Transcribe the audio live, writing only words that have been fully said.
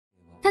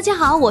大家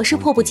好，我是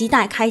迫不及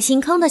待开新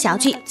坑的小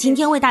聚，今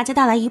天为大家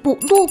带来一部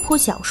落魄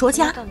小说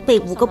家被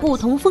5个不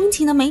同风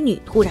情的美女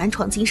突然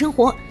闯进生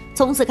活，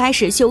从此开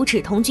始羞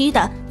耻同居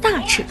的大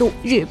尺度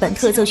日本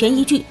特色悬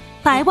疑剧《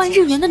百万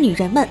日元的女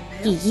人们》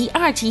第1、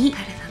2集。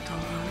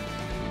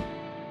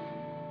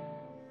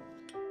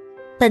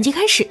本集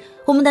开始，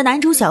我们的男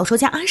主小说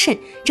家阿胜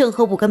正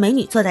和5个美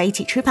女坐在一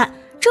起吃饭，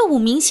这5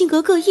名性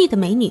格各异的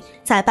美女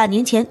在半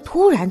年前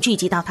突然聚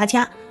集到他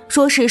家，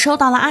说是收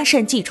到了阿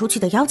胜寄出去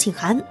的邀请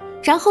函，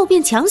然后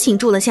便强行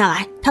住了下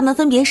来。她们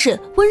分别是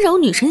温柔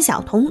女神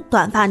小童、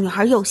短发女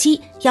孩佑希、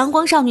阳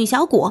光少女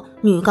小果、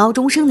女高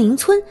中生林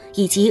村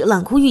以及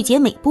冷酷御姐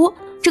美波。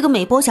这个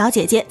美波小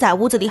姐姐在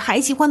屋子里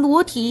还喜欢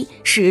裸体，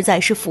实在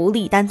是福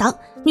利担当。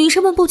女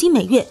生们不仅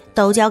每月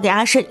都交给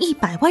阿胜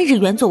100万日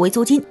元作为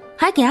租金，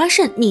还给阿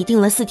胜拟定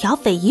了4条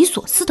匪夷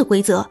所思的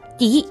规则：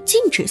第一，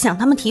禁止向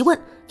他们提问；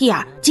第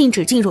二，禁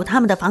止进入他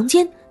们的房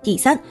间；第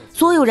三，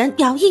所有人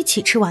要一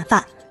起吃晚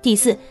饭；第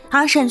四，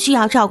阿胜需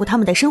要照顾他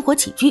们的生活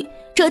起居。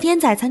这天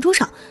在餐桌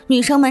上，女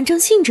生们正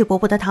兴致勃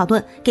勃地讨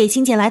论给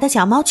新捡来的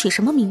小猫取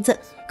什么名字，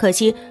可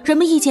惜人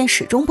们意见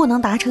始终不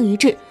能达成一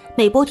致。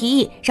美波提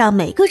议让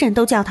每个人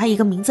都叫它一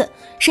个名字，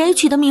谁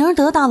取的名儿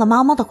得到了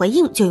猫猫的回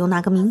应就用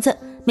那个名字。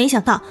没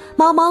想到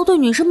猫猫对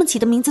女生们起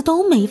的名字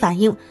都没反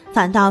应，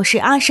反倒是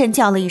阿胜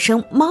叫了一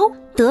声猫，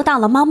得到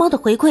了猫猫的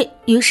回馈，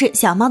于是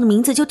小猫的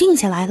名字就定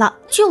下来了，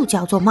就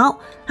叫做猫。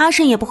阿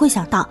胜也不会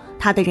想到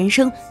他的人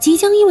生即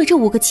将因为这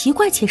5个奇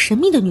怪且神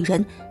秘的女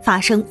人发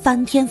生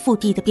翻天覆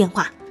地的变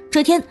化。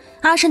这天，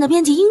阿胜的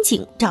编辑樱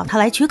井找他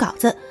来取稿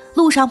子，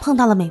路上碰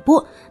到了美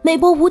波。美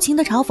波无情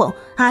的嘲讽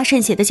阿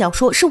胜写的小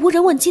说是无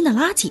人问津的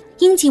垃圾。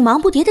樱井忙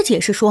不迭地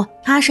解释说，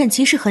阿胜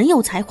其实很有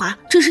才华，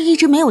只是一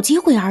直没有机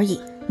会而已。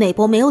美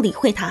波没有理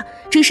会他，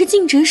只是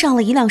径直上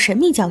了一辆神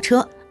秘轿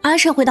车。阿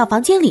胜回到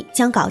房间里，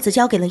将稿子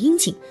交给了樱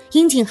井，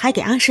樱井还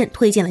给阿胜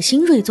推荐了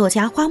新锐作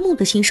家花木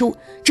的新书，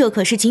这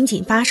可是仅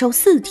仅发售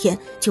4天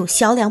就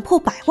销量破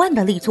100万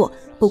的力作。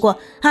不过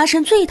阿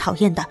胜最讨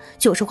厌的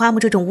就是花木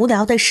这种无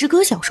聊的诗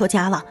歌小说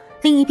家了。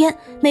另一边，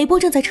美波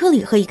正在车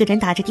里和一个人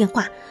打着电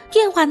话，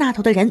电话那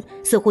头的人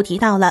似乎提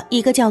到了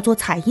一个叫做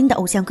彩音的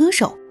偶像歌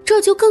手，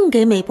这就更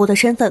给美波的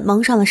身份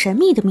蒙上了神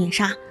秘的面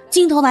纱。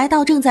镜头来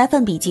到正在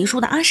奋笔疾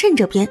书的阿胜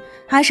这边，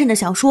阿胜的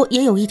小说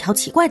也有一条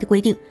奇怪的规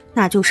定，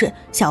那就是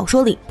小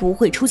说里不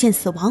会出现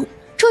死亡，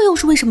这又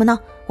是为什么呢？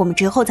我们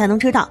之后才能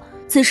知道。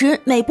此时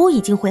美波已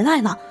经回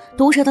来了，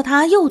毒舌的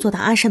他又坐到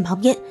阿胜旁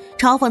边，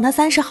嘲讽他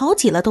30好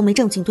几了都没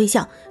正经对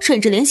象，甚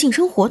至连性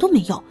生活都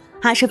没有。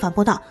阿胜反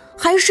驳道，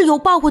还是有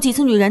抱过几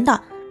次女人的。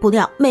不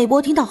料美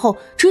波听到后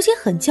直接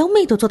很娇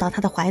媚地坐到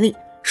他的怀里，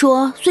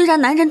说虽然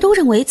男人都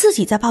认为自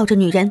己在抱着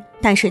女人，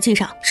但实际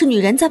上是女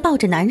人在抱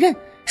着男人。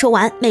说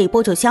完，美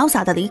波就潇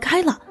洒地离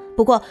开了。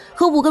不过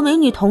和5个美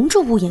女同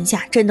住屋檐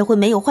下，真的会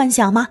没有幻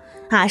想吗？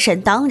阿胜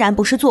当然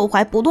不是坐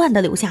怀不乱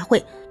的柳下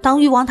惠，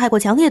当欲望太过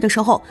强烈的时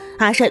候，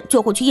阿胜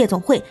就会去夜总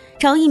会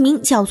找一名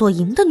叫做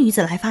莹的女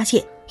子来发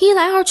泄。一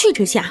来二去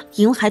之下，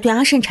莹还对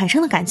阿胜产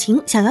生了感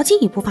情，想要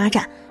进一步发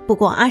展。不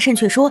过阿胜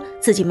却说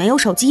自己没有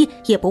手机，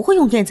也不会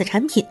用电子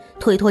产品，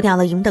推脱掉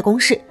了莹的攻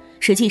势。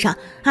实际上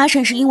阿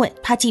胜是因为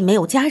他既没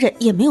有家人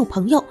也没有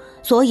朋友，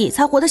所以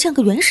才活得像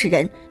个原始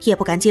人，也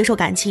不敢接受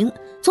感情。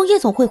从夜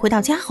总会回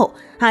到家后，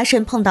阿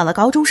胜碰到了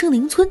高中生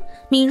林村，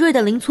敏锐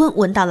的林村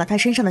闻到了他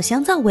身上的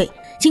香皂味。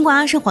尽管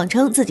阿胜谎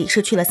称自己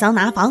是去了桑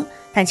拿房，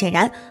但显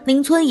然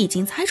林村已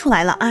经猜出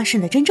来了阿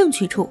胜的真正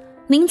去处。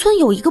林村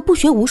有一个不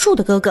学无术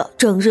的哥哥，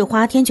整日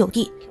花天酒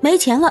地，没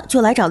钱了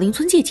就来找林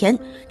村借钱。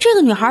这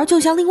个女孩就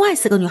像另外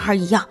4个女孩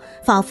一样，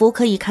仿佛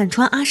可以看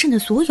穿阿胜的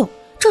所有，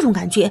这种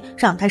感觉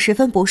让他十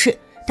分不适。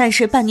但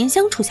是半年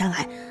相处下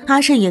来，阿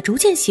胜也逐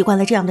渐习惯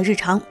了这样的日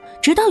常。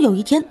直到有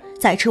一天，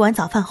在吃完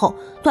早饭后，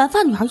短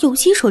发女孩佑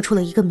希说出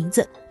了一个名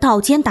字，岛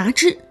间达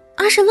之。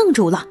阿胜愣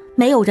住了，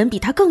没有人比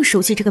他更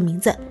熟悉这个名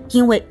字，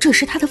因为这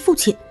是他的父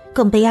亲。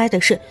更悲哀的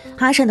是，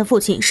阿胜的父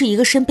亲是一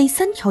个身背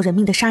3条人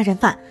命的杀人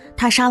犯，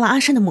他杀了阿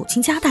胜的母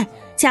亲加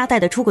代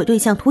的出轨对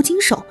象涂金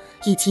手，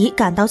以及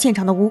赶到现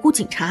场的无辜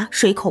警察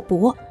水口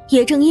博。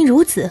也正因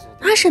如此，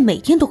阿胜每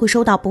天都会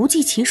收到不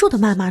计其数的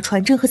谩骂、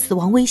传真和死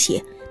亡威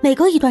胁。每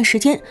隔一段时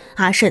间，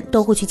阿胜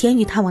都会去监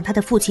狱探望他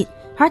的父亲，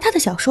而他的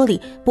小说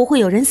里不会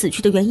有人死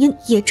去的原因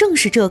也正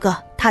是这个，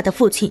他的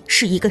父亲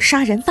是一个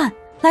杀人犯。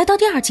来到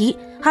第2集，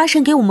阿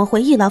胜给我们回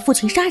忆了父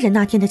亲杀人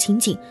那天的情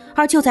景，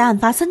而就在案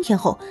发3天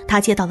后，他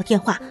接到了电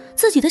话，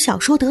自己的小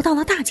说得到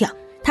了大奖，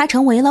他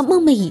成为了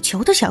梦寐以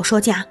求的小说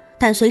家。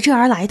但随之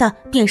而来的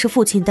便是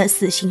父亲的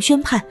死刑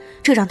宣判，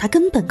这让他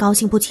根本高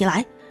兴不起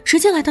来。时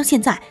间来到现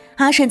在，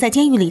阿胜在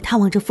监狱里探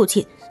望着父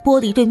亲，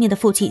玻璃对面的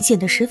父亲显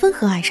得十分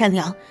和蔼善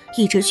良，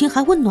一直嘘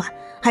寒问暖，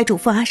还嘱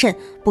咐阿胜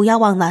不要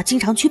忘了经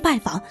常去拜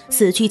访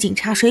死去警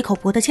察水口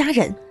博的家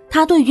人。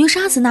他对于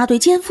杀死那对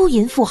奸夫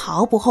淫妇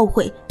毫不后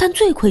悔，但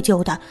最愧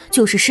疚的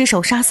就是失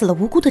手杀死了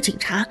无辜的警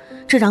察，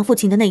这让父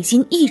亲的内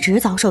心一直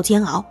遭受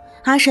煎熬。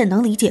阿胜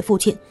能理解父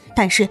亲，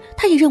但是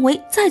他也认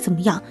为再怎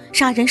么样，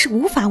杀人是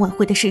无法挽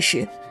回的事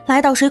实。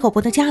来到水口博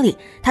的家里，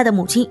他的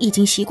母亲已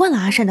经习惯了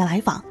阿胜的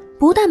来访，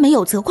不但没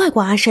有责怪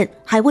过阿胜，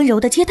还温柔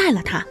地接待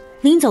了他。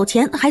临走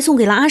前还送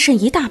给了阿胜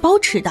一大包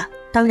吃的。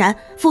当然，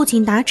父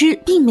亲达之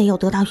并没有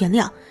得到原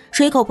谅，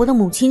水口博的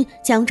母亲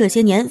将这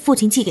些年父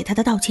亲寄给他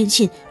的道歉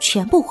信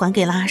全部还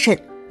给了阿胜。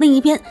另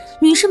一边，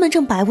女士们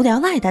正百无聊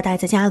赖地待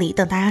在家里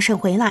等待阿胜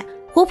回来。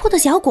活泼的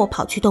小果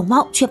跑去逗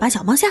猫，却把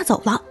小猫吓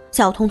走了。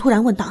小童突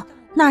然问道：“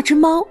那只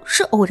猫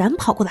是偶然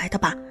跑过来的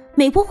吧？”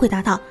美波回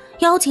答道：“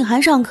邀请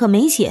函上可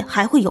没写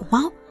还会有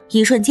猫。”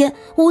一瞬间，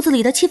屋子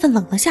里的气氛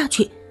冷了下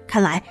去。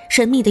看来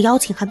神秘的邀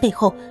请函背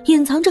后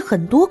隐藏着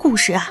很多故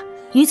事啊。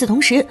与此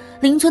同时，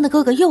邻村的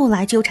哥哥又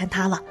来纠缠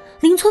他了。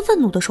邻村愤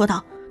怒地说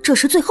道：“这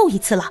是最后一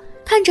次了。”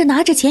看着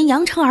拿着钱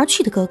扬长而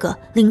去的哥哥，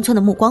邻村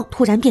的目光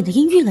突然变得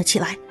阴郁了起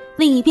来。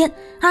另一边，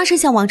阿胜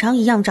像往常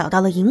一样找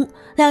到了莹，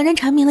两人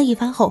缠绵了一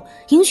番后，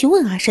莹询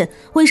问阿胜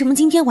为什么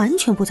今天完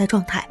全不在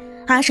状态。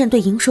阿胜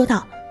对莹说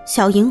道：“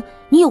小莹，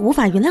你有无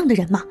法原谅的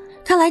人吗？”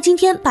看来今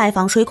天拜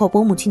访水口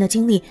博母亲的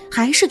经历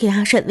还是给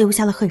阿胜留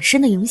下了很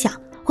深的影响。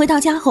回到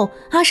家后，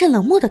阿胜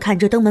冷漠地看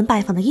着登门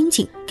拜访的樱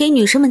井，给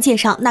女生们介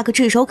绍那个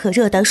炙手可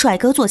热的帅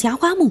哥作家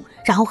花木，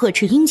然后呵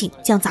斥樱井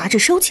将杂志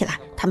收起来，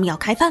他们要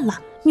开饭了。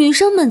女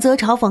生们则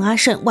嘲讽阿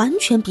胜完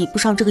全比不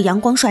上这个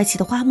阳光帅气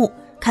的花木。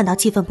看到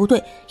气氛不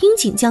对，樱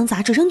井将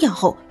杂志扔掉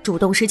后，主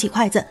动拾起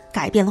筷子，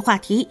改变了话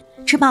题。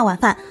吃罢晚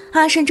饭，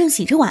阿胜正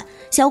洗着碗，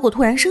小果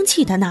突然生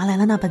气地拿来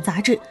了那本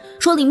杂志，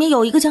说里面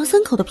有一个叫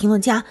森口的评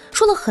论家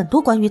说了很多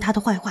关于他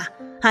的坏话。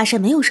阿胜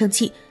没有生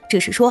气，只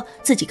是说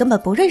自己根本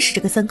不认识这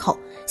个森口。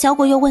小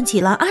果又问起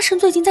了阿胜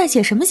最近在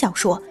写什么小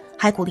说，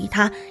还鼓励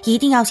他一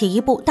定要写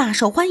一部大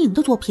受欢迎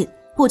的作品。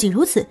不仅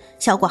如此，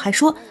小果还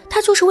说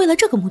他就是为了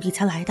这个目的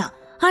才来的。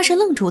阿胜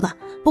愣住了，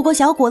不过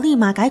小果立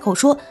马改口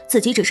说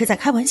自己只是在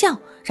开玩笑，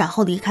然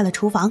后离开了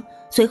厨房。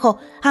随后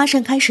阿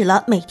胜开始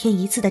了每天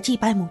一次的祭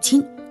拜母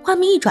亲。画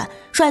面一转，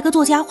帅哥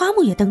作家花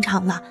木也登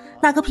场了，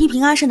那个批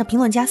评阿胜的评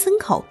论家森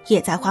口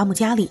也在花木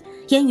家里，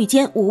言语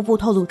间无不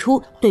透露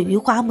出对于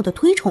花木的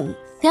推崇。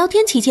聊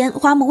天期间，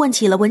花木问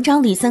起了文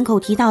章里森口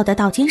提到的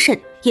道间胜，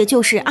也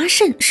就是阿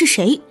胜是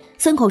谁。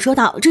森口说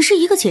道，只是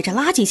一个写着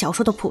垃圾小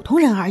说的普通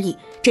人而已，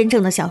真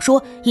正的小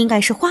说应该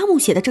是花木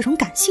写的这种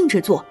感性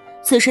之作。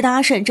此时的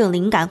阿胜正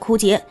灵感枯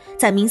竭，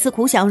在冥思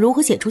苦想如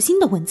何写出新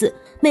的文字。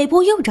美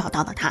波又找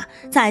到了他，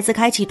再次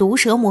开启毒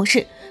舌模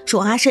式，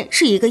说阿胜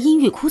是一个阴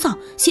郁枯燥、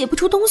写不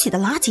出东西的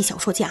垃圾小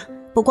说家。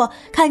不过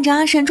看着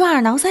阿胜抓耳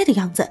挠腮的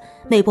样子，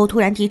美波突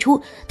然提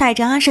出带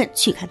着阿胜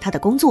去看他的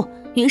工作。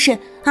于是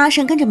阿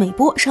胜跟着美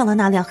波上了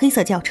那辆黑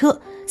色轿车，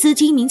司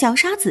机名叫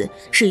沙子，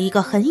是一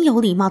个很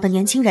有礼貌的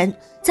年轻人。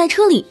在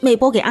车里，美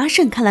波给阿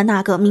胜看了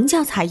那个名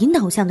叫彩音的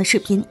偶像的视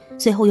频，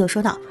随后又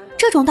说道，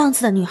这种档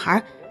次的女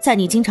孩在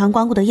你经常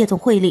光顾的夜总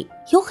会里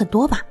有很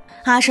多吧？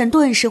阿胜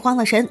顿时慌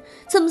了神，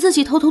怎么自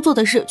己偷偷做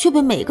的事却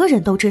被每个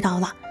人都知道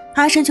了？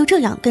阿胜就这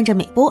样跟着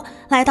美波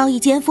来到一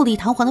间富丽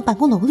堂皇的办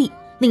公楼里，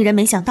令人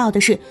没想到的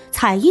是，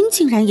彩音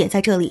竟然也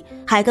在这里，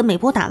还跟美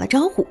波打了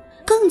招呼。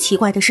更奇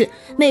怪的是，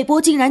美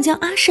波竟然将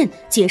阿胜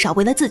介绍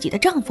为了自己的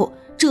丈夫，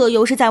这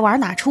又是在玩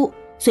哪出？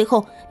随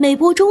后美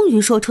波终于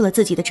说出了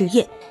自己的职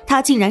业，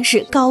她竟然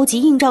是高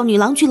级映照女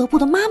郎俱乐部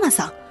的妈妈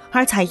桑，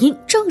而彩音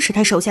正是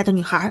她手下的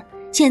女孩。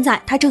现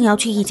在他正要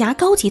去一家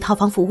高级套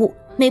房服务，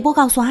美波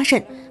告诉阿胜，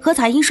和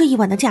彩音睡一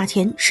晚的价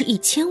钱是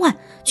1000万，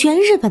全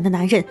日本的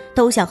男人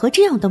都想和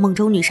这样的梦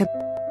中女神。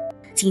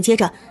紧接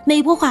着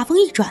美波话锋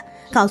一转，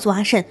告诉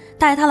阿胜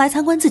带他来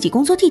参观自己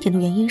工作地点的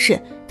原因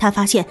是他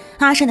发现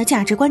阿胜的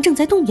价值观正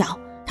在动摇。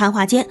谈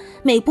话间，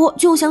美波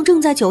就像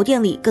正在酒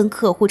店里跟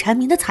客户缠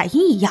绵的彩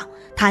音一样，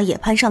他也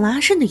攀上了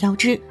阿胜的腰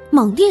肢，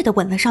猛烈地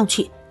吻了上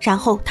去，然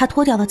后他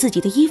脱掉了自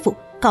己的衣服，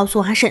告诉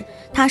阿胜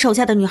他手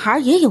下的女孩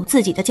也有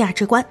自己的价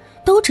值观，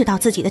都知道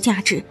自己的价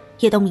值，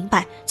也都明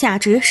白价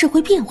值是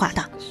会变化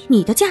的。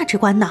你的价值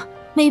观呢？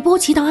美波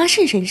骑到阿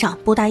胜身上，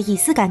不带一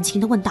丝感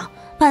情地问道。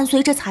伴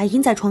随着彩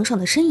音在床上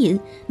的呻吟，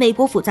美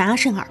波伏在阿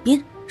胜耳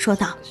边说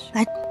道，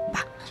来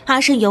吧。阿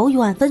胜犹豫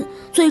万分，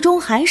最终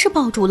还是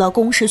抱住了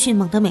攻势迅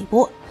猛的美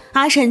波。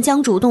阿胜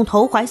将主动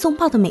投怀送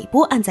抱的美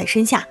波按在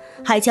身下，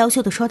还娇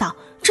羞地说道，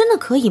真的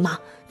可以吗？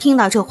听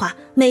到这话，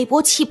美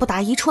波气不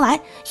打一处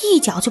来，一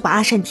脚就把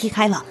阿胜踢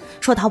开了，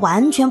说他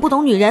完全不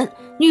懂女人，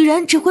女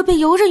人只会被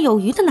游刃有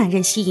余的男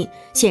人吸引。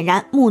显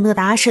然木讷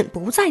的阿胜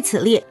不在此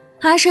列，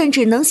阿胜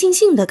只能悻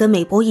悻地跟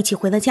美波一起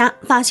回了家，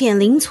发现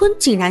林村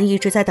竟然一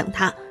直在等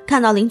他。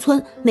看到林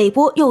村，美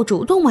波又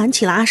主动挽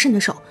起了阿胜的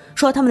手，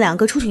说他们两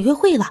个出去约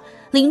会了。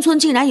林村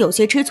竟然有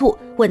些吃醋，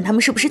问他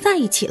们是不是在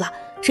一起了。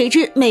谁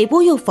知美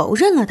波又否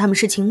认了他们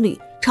是情侣，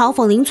嘲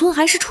讽林村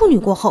还是处女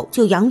过后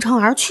就扬长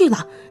而去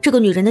了。这个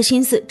女人的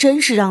心思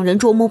真是让人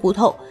捉摸不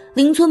透。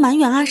林村埋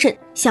怨阿胜，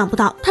想不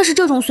到他是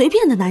这种随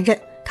便的男人。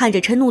看着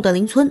嗔怒的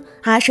林村，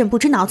阿胜不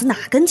知脑子哪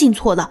根筋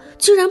错了，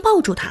居然抱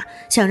住他，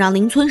想让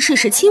林村试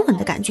试亲吻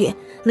的感觉。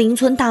林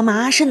村大骂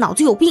阿胜脑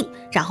子有病，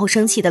然后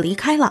生气的离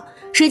开了。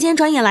时间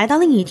转眼来到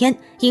另一天，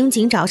樱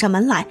井找上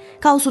门来，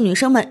告诉女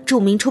生们著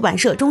名出版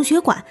社中学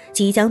馆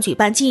即将举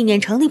办纪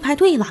念成立派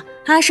对了，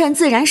阿胜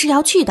自然是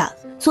要去的，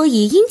所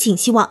以樱井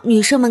希望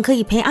女生们可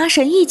以陪阿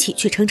胜一起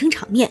去撑撑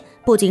场面。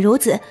不仅如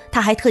此，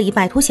他还特意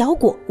拜托小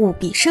果务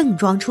必盛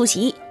装出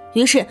席。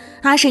于是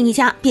阿胜一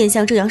家便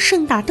像这样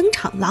盛大登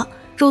场了。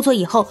入座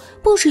以后，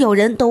不时有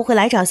人都会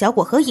来找小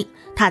果合影，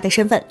他的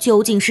身份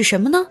究竟是什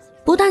么呢？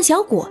不但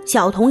小果，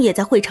小童也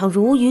在会场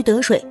如鱼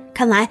得水。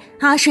看来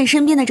阿胜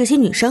身边的这些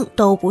女生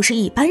都不是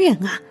一般人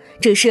啊。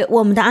只是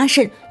我们的阿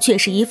胜却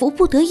是一副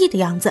不得已的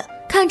样子，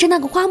看着那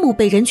个花木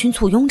被人群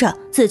簇拥着，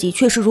自己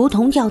却是如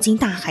同掉进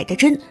大海的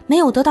针，没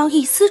有得到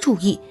一丝注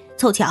意。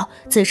凑巧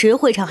此时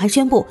会场还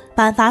宣布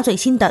颁发最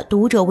新的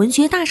读者文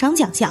学大赏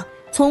奖项，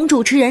从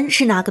主持人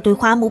是那个对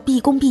花木毕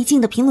恭毕敬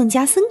的评论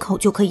家森口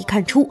就可以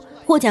看出，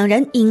获奖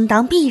人应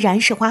当必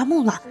然是花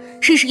木了。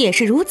事实也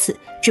是如此，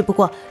只不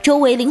过周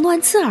围凌乱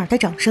刺耳的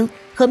掌声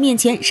和面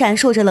前闪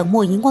烁着冷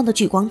漠荧光的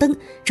聚光灯，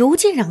逐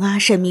渐让阿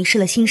胜迷失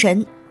了心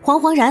神。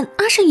惶然，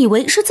阿胜以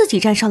为是自己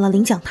站上了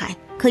领奖台，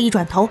可一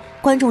转头，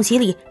观众席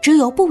里只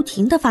有不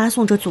停地发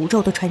送着诅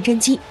咒的传真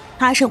机。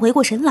阿胜回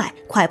过神来，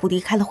快步离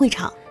开了会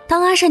场。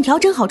当阿胜调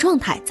整好状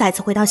态，再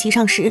次回到席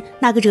上时，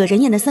那个惹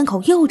人厌的森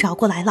口又找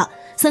过来了。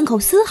森口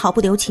丝毫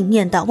不留情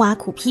面地挖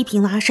苦批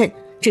评了阿胜，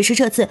只是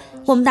这次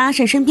我们的阿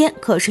胜身边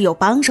可是有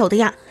帮手的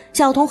呀。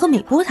小童和美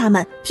波他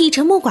们替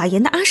沉默寡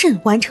言的阿胜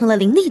完成了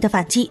凌厉的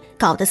反击，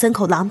搞得森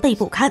口狼狈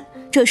不堪。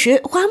这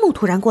时花木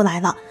突然过来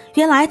了，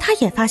原来他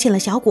也发现了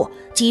小果，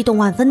激动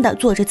万分地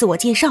做着自我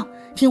介绍。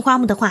听花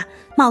木的话，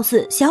貌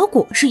似小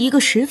果是一个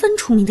十分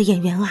出名的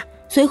演员啊。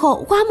随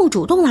后花木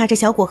主动拉着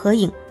小果合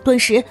影，顿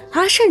时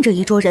阿胜这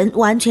一桌人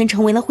完全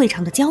成为了会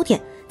场的焦点。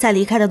在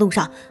离开的路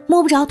上，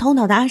摸不着头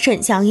脑的阿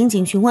胜向樱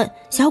井询问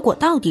小果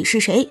到底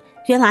是谁。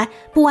原来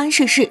不谙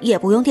世事也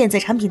不用电子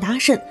产品的阿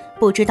胜，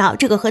不知道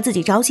这个和自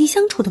己朝夕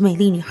相处的美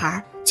丽女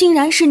孩竟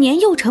然是年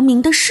幼成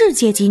名的世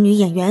界级女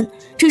演员，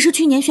只是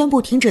去年宣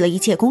布停止了一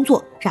切工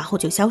作，然后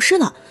就消失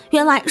了。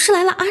原来是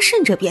来了阿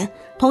胜这边。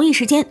同一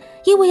时间，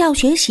因为要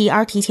学习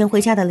而提前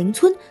回家的林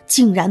村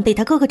竟然被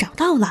他哥哥找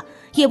到了，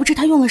也不知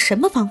他用了什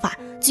么方法，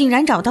竟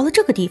然找到了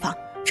这个地方。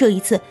这一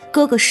次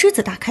哥哥狮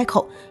子大开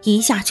口，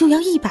一下就要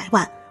100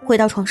万。回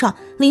到床上，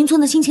林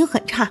村的心情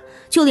很差，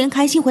就连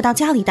开心回到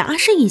家里的阿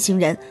胜一行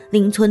人，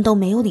林村都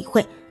没有理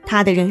会。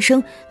他的人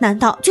生难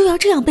道就要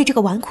这样被这个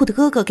纨绔的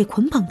哥哥给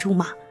捆绑住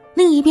吗？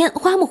另一边，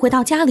花木回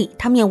到家里，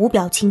他面无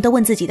表情地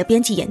问自己的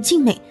编辑眼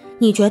镜妹，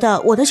你觉得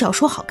我的小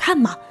说好看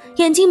吗？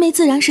眼镜妹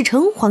自然是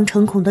诚惶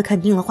诚恐地肯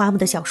定了花木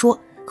的小说，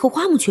可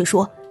花木却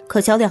说，可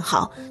销量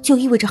好就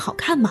意味着好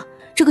看吗？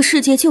这个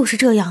世界就是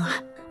这样啊。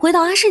回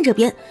到阿胜这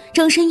边，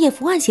正深夜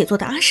伏案写作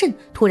的阿胜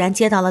突然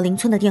接到了林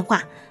村的电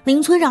话，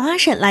林村让阿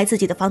胜来自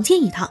己的房间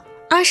一趟。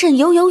阿胜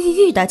犹犹豫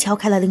豫地敲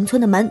开了林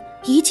村的门，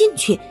一进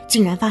去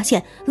竟然发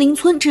现林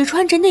村只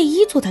穿着内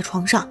衣坐在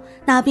床上，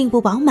那并不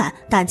饱满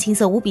但青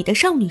涩无比的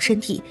少女身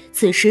体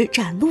此时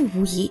展露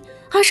无遗。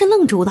阿胜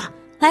愣住了。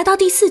来到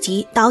第4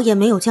集，导演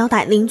没有交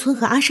代林村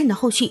和阿胜的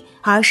后续，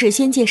而是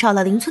先介绍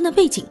了林村的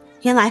背景。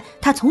原来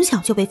他从小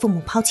就被父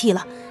母抛弃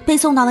了，被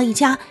送到了一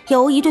家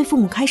由一对父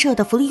母开设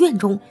的福利院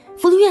中。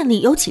福利院里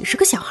有几十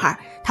个小孩，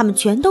他们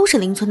全都是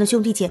林村的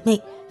兄弟姐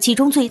妹，其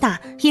中最大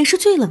也是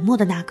最冷漠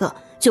的那个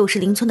就是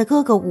林村的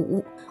哥哥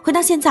武。回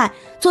到现在，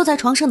坐在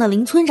床上的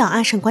林村让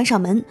阿胜关上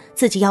门，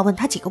自己要问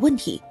他几个问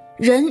题。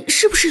人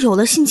是不是有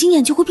了性经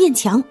验就会变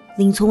强？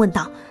林村问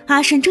道。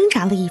阿胜挣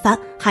扎了一番，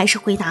还是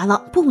回答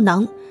了不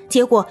能。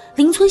结果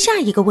林村下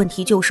一个问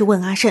题就是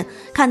问阿胜，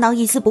看到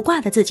一丝不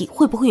挂的自己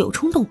会不会有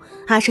冲动？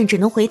阿胜只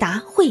能回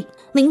答会。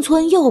林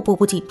村又步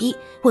步紧逼，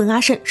问阿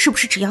胜是不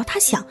是只要他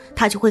想，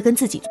他就会跟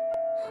自己。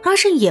阿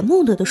胜也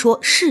木讷地说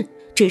是，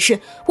只是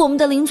我们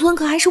的林村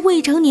可还是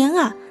未成年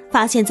啊。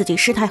发现自己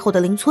失态后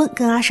的林村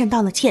跟阿胜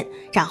道了歉，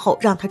然后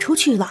让他出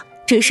去了。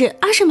只是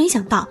阿胜没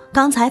想到，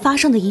刚才发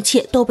生的一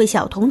切都被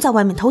小童在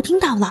外面偷听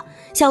到了。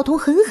小童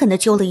狠狠地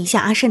揪了一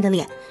下阿胜的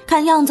脸，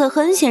看样子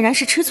很显然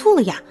是吃醋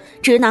了呀。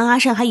直男阿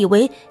胜还以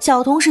为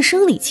小童是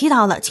生理期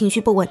到了，情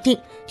绪不稳定。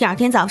第二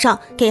天早上，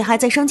给还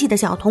在生气的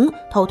小童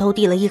偷偷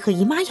递了一盒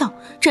姨妈药，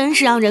真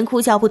是让人哭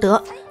笑不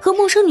得。和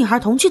陌生女孩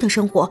同居的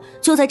生活，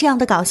就在这样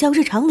的搞笑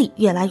日常里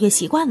越来越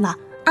习惯了。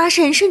阿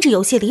胜甚至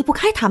有些离不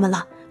开他们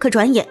了。可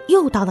转眼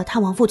又到了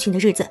探望父亲的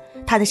日子，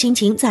他的心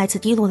情再次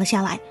低落了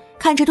下来。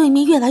看着对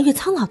面越来越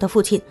苍老的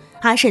父亲，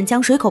阿胜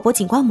将水口博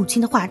警官母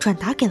亲的话转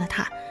达给了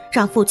他，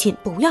让父亲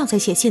不要再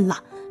写信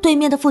了。对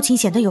面的父亲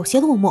显得有些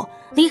落寞。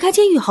离开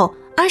监狱后，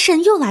阿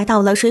胜又来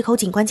到了水口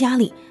警官家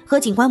里，和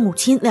警官母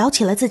亲聊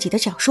起了自己的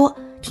小说。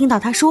听到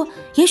他说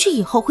也许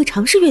以后会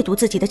尝试阅读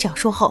自己的小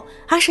说后，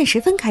阿胜十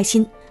分开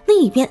心。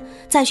另一边，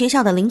在学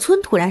校的林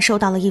村突然收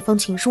到了一封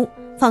情书。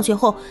放学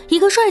后，一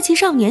个帅气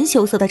少年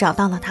羞涩地找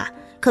到了他，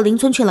可林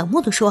村却冷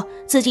漠地说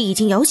自己已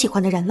经有喜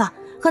欢的人了。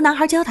和男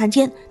孩交谈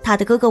间，他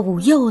的哥哥武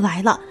又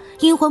来了。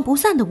阴魂不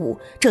散的武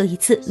这一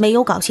次没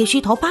有搞些虚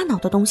头巴脑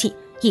的东西，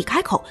一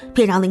开口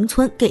便让林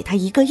村给他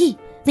1个亿。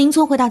林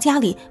村回到家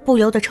里，不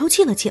由得抽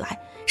泣了起来。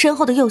身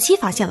后的佑希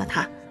发现了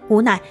他，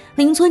无奈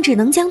林村只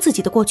能将自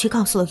己的过去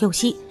告诉了佑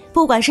希。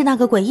不管是那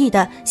个诡异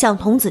的像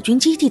童子军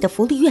基地的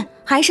福利院，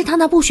还是他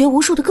那不学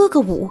无术的哥哥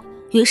武。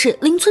于是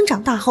林村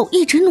长大后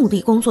一直努力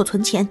工作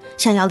存钱，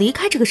想要离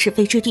开这个是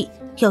非之地。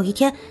有一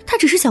天，他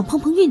只是想碰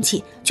碰运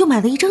气，就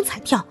买了一张彩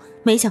票，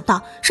没想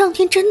到上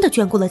天真的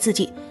眷顾了自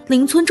己，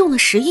林村中了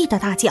10亿的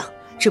大奖。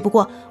只不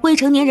过未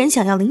成年人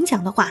想要领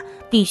奖的话，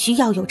必须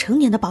要有成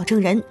年的保证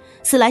人。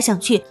思来想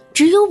去，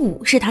只有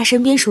武是他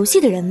身边熟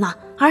悉的人了，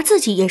而自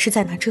己也是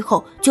在那之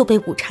后就被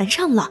武缠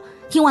上了。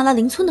听完了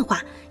林村的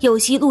话，有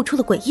希露出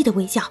了诡异的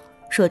微笑，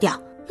说掉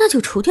那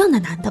就除掉那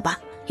男的吧。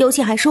有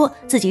希还说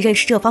自己认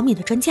识这方面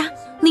的专家。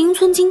林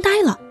村惊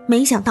呆了，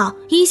没想到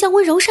一向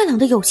温柔善良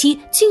的有希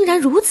竟然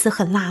如此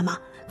狠辣吗？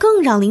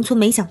更让林村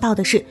没想到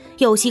的是，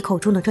有希口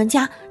中的专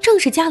家正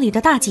是家里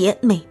的大姐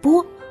美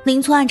波。林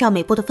村按照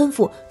美波的吩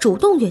咐主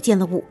动约见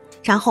了武，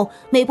然后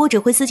美波指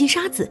挥司机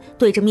沙子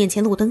对着面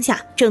前路灯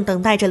下正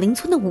等待着林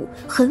村的武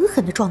狠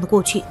狠地撞了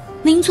过去。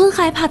林村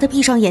害怕地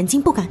闭上眼睛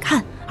不敢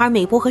看，而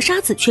美波和沙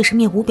子却是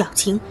面无表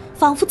情，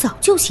仿佛早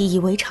就习以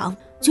为常。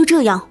就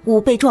这样，武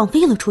被撞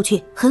飞了出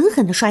去，狠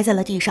狠地摔在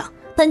了地上。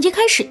本集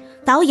开始，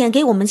导演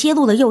给我们揭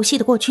露了佑希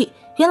的过去。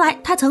原来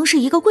她曾是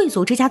一个贵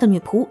族之家的女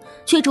仆，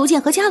却逐渐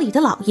和家里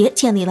的老爷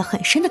建立了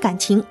很深的感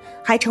情，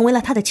还成为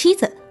了他的妻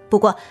子。不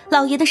过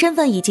老爷的身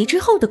份以及之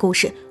后的故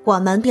事我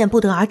们便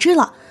不得而知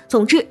了。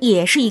总之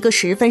也是一个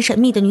十分神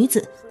秘的女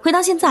子。回到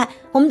现在，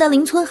我们的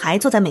林村还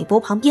坐在美波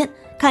旁边，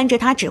看着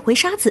她指挥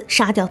沙子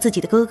杀掉自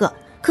己的哥哥。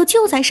可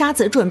就在沙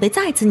子准备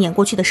再次撵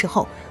过去的时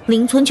候，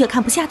林村却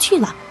看不下去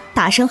了，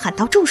大声喊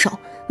道住手。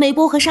美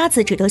波和沙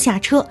子只得下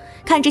车，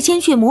看着鲜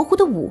血模糊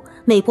的武，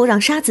美波让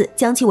沙子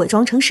将其伪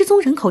装成失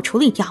踪人口处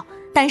理掉，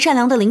但善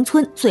良的林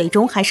村最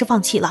终还是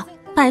放弃了，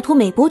拜托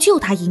美波救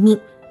他一命。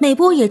美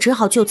波也只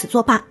好就此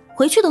作罢。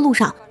回去的路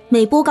上，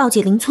美波告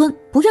诫林村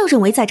不要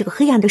认为在这个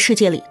黑暗的世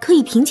界里可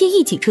以凭借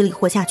一己之力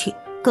活下去，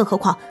更何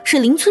况是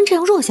林村这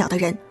样弱小的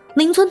人。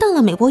林村瞪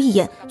了美波一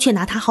眼，却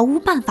拿他毫无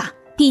办法，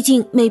毕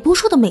竟美波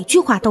说的每句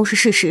话都是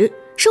事实。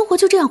生活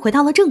就这样回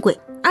到了正轨，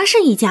阿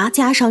胜一家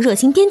加上热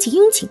心编辑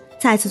樱井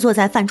再次坐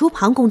在饭桌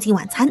旁共进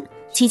晚餐。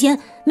期间，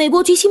美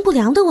波居心不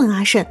良地问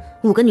阿胜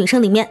5个女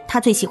生里面他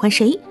最喜欢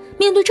谁。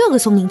面对这个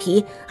送命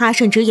题，阿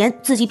胜直言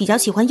自己比较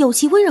喜欢佑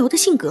希温柔的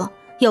性格。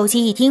佑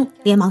希一听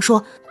连忙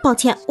说抱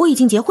歉，我已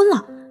经结婚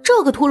了。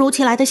这个突如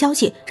其来的消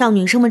息让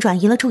女生们转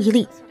移了注意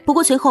力。不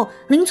过随后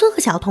林村和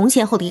小童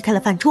先后离开了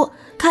饭桌，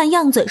看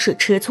样子是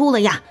吃醋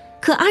了呀。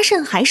可阿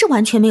胜还是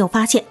完全没有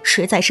发现，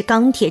实在是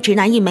钢铁直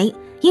男一枚。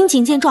樱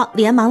井见状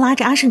连忙拉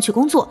着阿胜去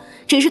工作，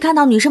只是看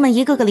到女生们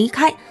一个个离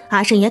开，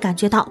阿胜也感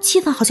觉到气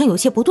氛好像有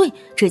些不对，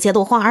直接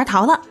落荒而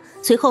逃了。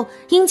随后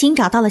樱井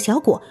找到了小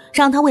果，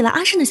让他为了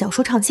阿胜的小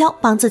说畅销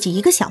帮自己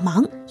一个小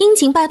忙。樱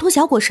井拜托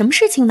小果什么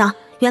事情呢？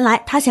原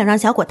来他想让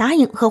小果答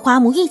应和花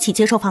木一起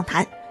接受访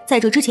谈。在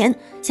这之前，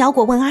小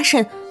果问阿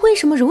胜为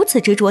什么如此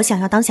执着想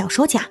要当小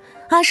说家，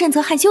阿胜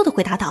则害羞地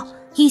回答道，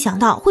一想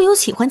到会有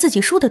喜欢自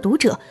己书的读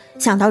者，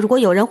想到如果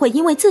有人会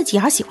因为自己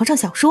而喜欢上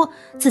小说，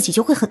自己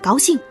就会很高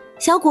兴。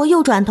小果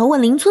又转头问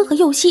林村和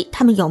佑希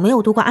他们有没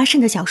有读过阿胜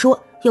的小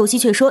说，佑希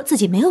却说自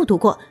己没有读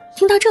过。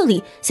听到这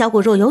里，小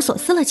果若有所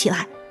思了起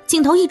来。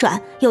镜头一转，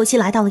佑希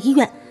来到了医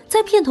院，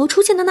在片头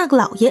出现的那个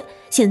老爷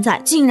现在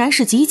竟然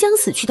是即将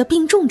死去的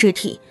病重之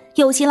体。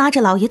佑希拉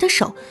着老爷的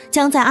手，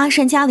将在阿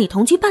胜家里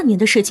同居半年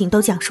的事情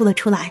都讲述了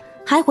出来，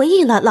还回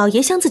忆了老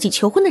爷向自己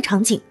求婚的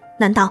场景。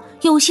难道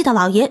佑希的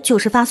老爷就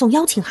是发送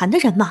邀请函的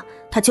人吗？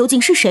他究竟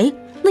是谁？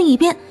另一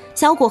边，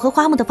小果和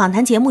花木的访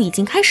谈节目已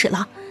经开始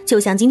了，就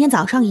像今天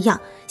早上一样，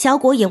小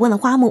果也问了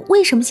花木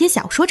为什么写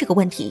小说这个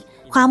问题，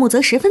花木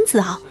则十分自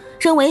傲，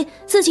认为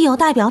自己有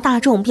代表大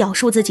众表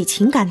述自己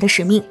情感的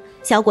使命。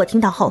小果听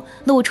到后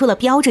露出了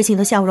标志性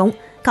的笑容，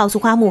告诉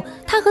花木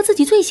他和自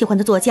己最喜欢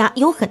的作家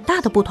有很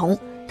大的不同。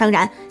当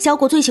然，小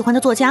果最喜欢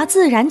的作家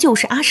自然就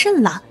是阿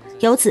胜了。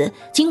由此，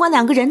尽管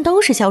两个人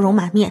都是笑容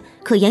满面，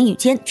可言语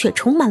间却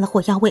充满了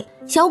火药味。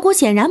小果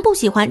显然不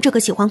喜欢这个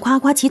喜欢夸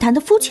夸其谈的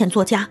肤浅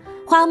作家。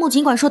花木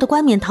尽管说的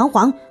冠冕堂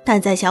皇，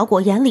但在小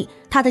果眼里，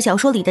他的小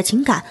说里的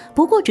情感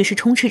不过只是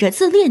充斥着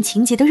自恋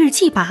情节的日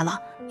记罢了。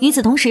与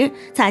此同时，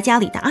在家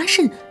里的阿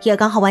胜也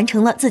刚好完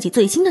成了自己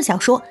最新的小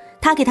说，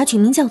他给他取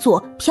名叫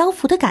做《漂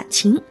浮的感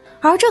情》，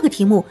而这个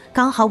题目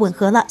刚好吻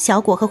合了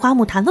小果和花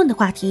木谈论的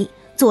话题，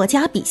作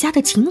家笔下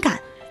的情感。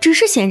只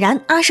是显然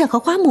阿胜和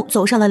花木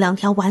走上了两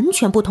条完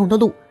全不同的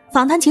路。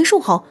访谈结束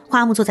后，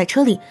花木坐在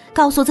车里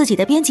告诉自己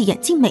的编辑眼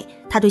镜妹，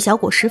他对小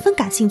果十分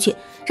感兴趣，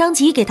让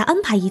其给他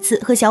安排一次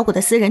和小果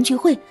的私人聚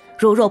会，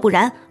若不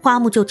然花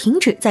木就停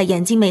止在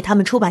眼镜妹他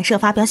们出版社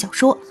发表小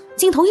说。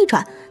镜头一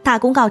转，大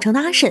功告成的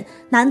阿胜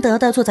难得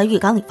的坐在浴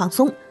缸里放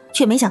松，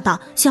却没想到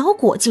小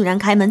果竟然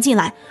开门进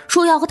来，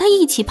说要和他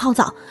一起泡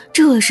澡，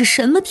这是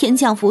什么天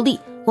降福利？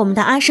我们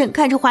的阿胜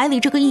看着怀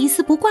里这个一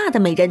丝不挂的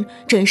美人，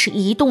真是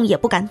一动也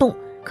不敢动。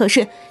可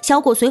是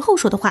小果随后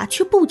说的话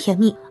却不甜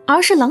蜜，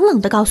而是冷冷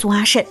地告诉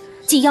阿胜，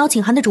寄邀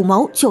请函的主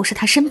谋就是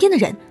他身边的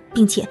人，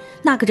并且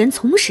那个人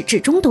从始至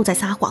终都在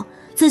撒谎，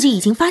自己已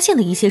经发现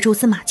了一些蛛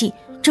丝马迹。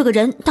这个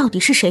人到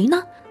底是谁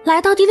呢？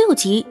来到第6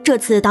集，这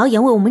次导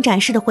演为我们展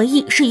示的回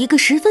忆是一个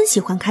十分喜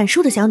欢看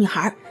书的小女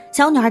孩。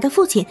小女孩的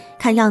父亲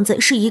看样子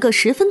是一个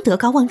十分德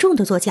高望重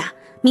的作家，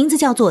名字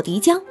叫做迪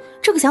江。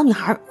这个小女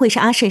孩会是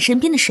阿胜身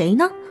边的谁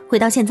呢？回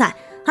到现在，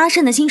阿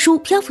胜的新书《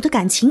漂浮的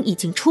感情》已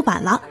经出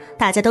版了，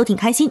大家都挺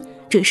开心。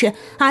只是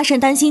阿胜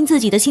担心自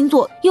己的新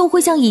作又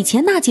会像以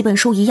前那几本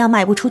书一样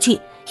卖不出去，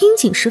樱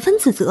井十分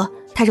自责，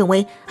他认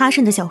为阿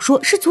胜的小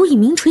说是足以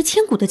名垂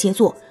千古的杰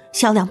作，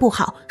销量不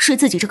好是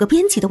自己这个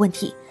编辑的问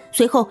题。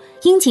随后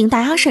樱井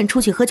带阿胜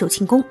出去喝酒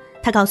庆功，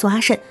他告诉阿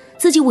胜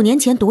自己5年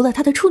前读了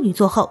他的处女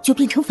作后就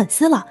变成粉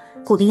丝了，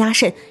鼓励阿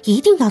胜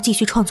一定要继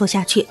续创作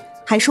下去，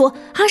还说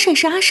阿胜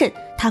是阿胜，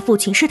他父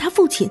亲是他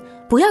父亲，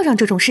不要让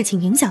这种事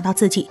情影响到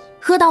自己。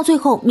喝到最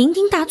后酩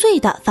酊大醉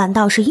的反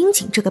倒是樱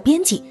井这个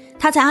编辑，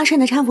他在阿胜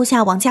的搀扶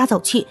下往家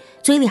走去，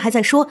嘴里还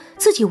在说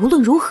自己无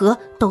论如何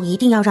都一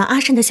定要让阿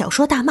胜的小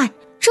说大卖。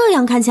这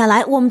样看下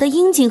来，我们的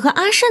樱井和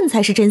阿胜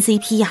才是真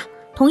CP 呀。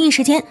同一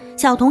时间，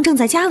小童正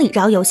在家里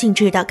饶有兴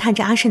致地看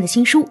着阿胜的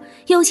新书。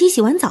佑希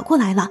洗完澡过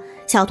来了，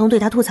小童对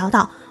他吐槽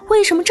道：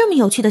为什么这么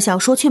有趣的小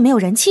说却没有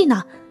人气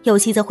呢？佑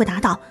希则回答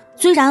道：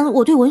虽然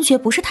我对文学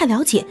不是太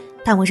了解，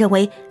但我认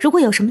为如果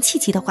有什么契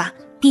机的话，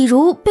比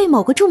如被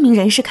某个著名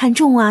人士看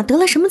中啊，得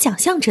了什么奖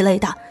项之类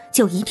的，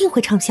就一定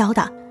会畅销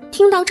的。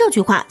听到这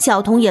句话，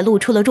小童也露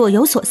出了若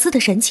有所思的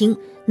神情，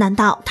难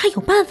道他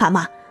有办法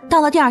吗？到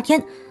了第二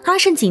天，阿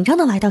胜紧张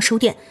地来到书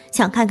店，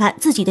想看看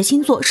自己的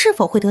新作是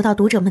否会得到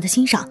读者们的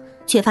欣赏，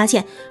却发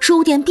现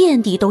书店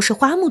遍地都是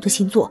花木的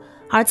新作，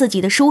而自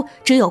己的书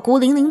只有孤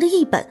零零的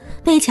一本，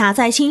被卡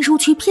在新书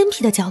区偏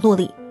僻的角落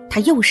里。他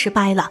又失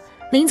败了。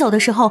临走的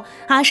时候，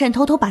阿胜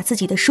偷偷把自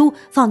己的书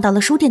放到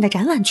了书店的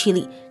展览区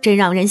里，真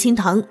让人心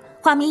疼。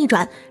画面一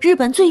转，日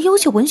本最优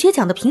秀文学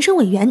奖的评审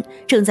委员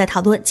正在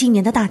讨论今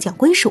年的大奖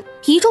归属，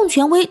一众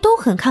权威都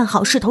很看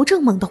好势头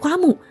正猛的花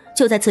木。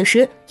就在此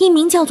时，一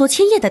名叫做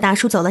千叶的大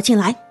叔走了进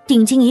来，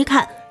定睛一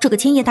看，这个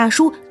千叶大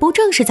叔不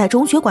正是在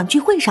中学馆聚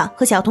会上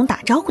和小童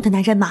打招呼的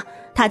男人吗？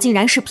他竟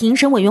然是评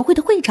审委员会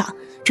的会长。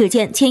只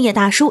见千叶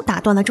大叔打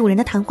断了众人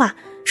的谈话，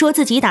说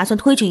自己打算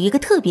推举一个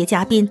特别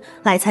嘉宾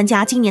来参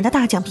加今年的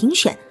大奖评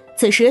选。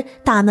此时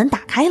大门打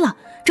开了，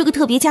这个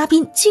特别嘉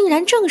宾竟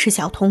然正是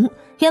小童。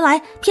原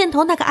来片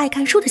头那个爱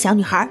看书的小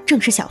女孩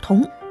正是小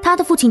童，她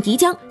的父亲迪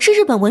江是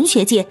日本文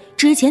学界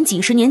之前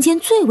几十年间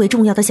最为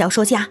重要的小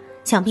说家，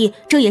想必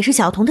这也是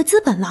小童的资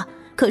本了。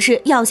可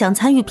是要想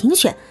参与评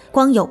选，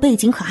光有背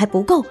景可还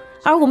不够，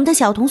而我们的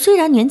小童虽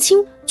然年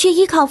轻，却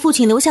依靠父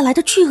亲留下来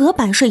的巨额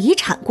版税遗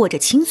产过着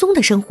轻松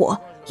的生活，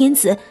因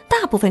此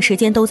大部分时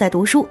间都在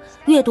读书，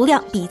阅读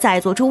量比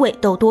在座诸位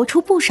都多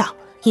出不少。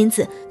因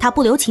此他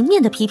不留情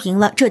面地批评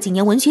了这几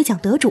年文学奖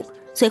得主。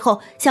随后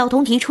小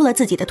童提出了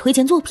自己的推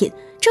荐作品，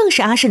正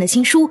是阿胜的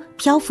新书《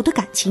漂浮的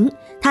感情》，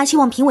他希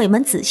望评委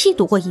们仔细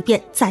读过一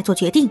遍再做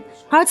决定。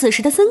而此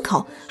时的森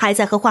口还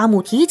在和花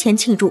木提前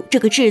庆祝这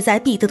个志在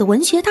必得的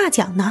文学大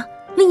奖呢。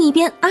另一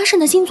边，阿胜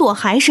的新作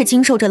还是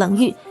经受着冷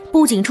遇，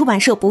不仅出版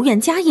社不愿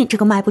加印这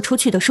个卖不出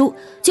去的书，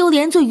就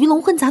连最鱼龙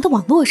混杂的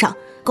网络上，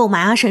购买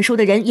阿胜书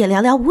的人也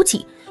寥寥无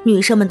几，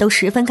女生们都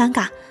十分尴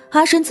尬，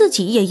阿胜自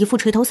己也一副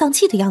垂头丧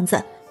气的样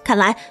子，看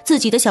来自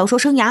己的小说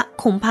生涯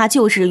恐怕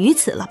就止于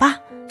此了吧。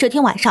这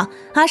天晚上，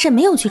阿胜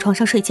没有去床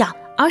上睡觉，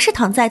而是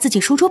躺在自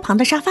己书桌旁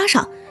的沙发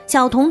上。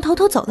小童偷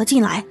偷走了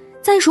进来，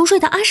在熟睡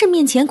的阿胜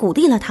面前鼓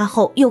励了他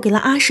后，又给了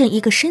阿胜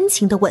一个深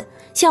情的吻。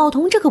小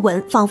童这个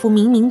吻仿佛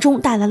冥冥中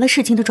带来了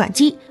事情的转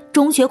机。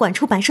中学馆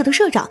出版社的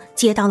社长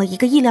接到了一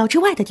个意料之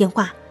外的电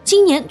话，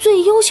今年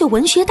最优秀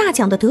文学大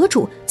奖的得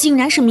主竟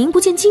然是名不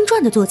见经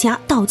传的作家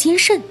道间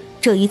慎。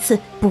这一次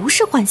不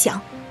是幻想，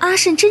阿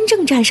胜真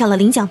正站上了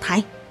领奖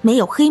台，没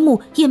有黑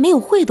幕也没有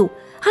贿赂，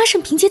阿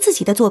胜凭借自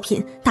己的作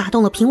品打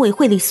动了评委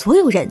会里所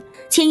有人。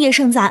千叶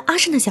盛赞阿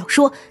胜的小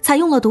说采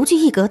用了独具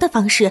一格的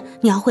方式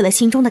描绘了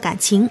心中的感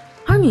情，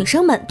而女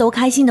生们都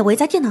开心地围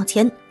在电脑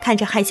前，看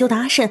着害羞的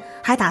阿胜，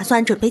还打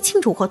算准备庆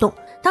祝活动。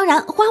当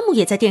然花木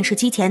也在电视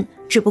机前，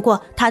只不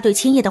过他对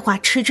千叶的话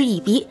嗤之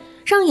以鼻，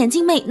让眼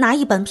镜妹拿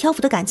一本漂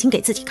浮的感情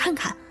给自己看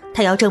看，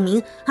他要证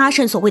明阿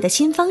胜所谓的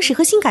新方式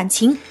和新感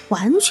情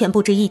完全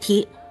不值一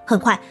提。很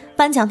快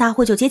颁奖大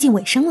会就接近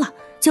尾声了，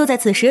就在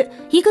此时，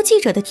一个记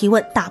者的提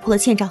问打破了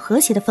现场和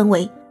谐的氛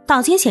围。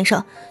道间先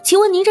生，请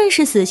问您认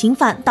识死刑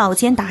犯道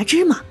间达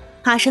之吗？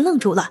阿胜愣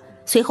住了，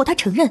随后他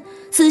承认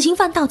死刑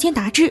犯道间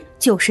达之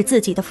就是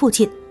自己的父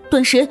亲。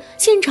顿时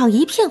现场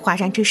一片哗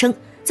然之声，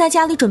在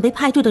家里准备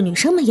派对的女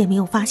生们也没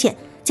有发现，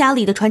家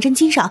里的传真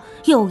机上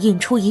又印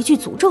出一句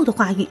诅咒的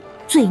话语：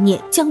罪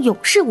孽将永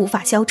世无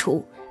法消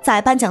除。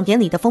在颁奖典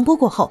礼的风波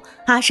过后，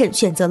阿胜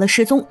选择了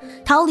失踪，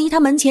逃离他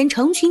门前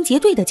成群结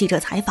队的记者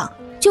采访，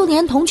就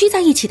连同居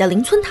在一起的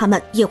邻村他们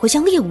也会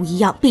像猎物一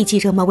样被记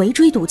者们围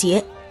追堵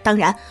截。当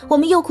然，我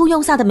们又哭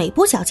又飒的美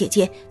波小姐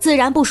姐自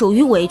然不属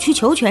于委曲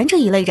求全这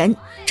一类人。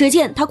只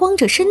见她光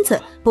着身子，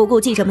不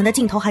顾记者们的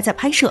镜头还在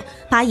拍摄，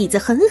把椅子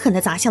狠狠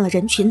地砸向了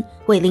人群，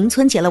为邻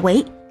村解了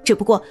围。只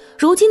不过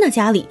如今的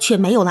家里却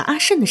没有了阿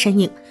胜的身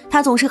影，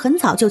他总是很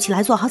早就起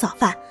来做好早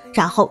饭，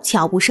然后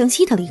悄无声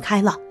息地离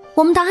开了。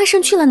我们的阿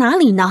胜去了哪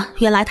里呢？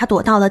原来他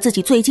躲到了自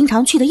己最经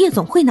常去的夜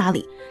总会那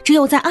里，只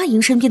有在阿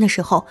莹身边的时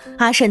候，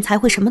阿胜才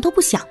会什么都不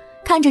想。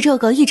看着这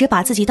个一直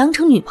把自己当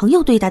成女朋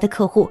友对待的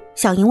客户，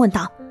小莹问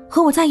道：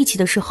和我在一起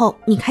的时候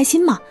你开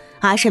心吗？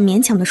阿胜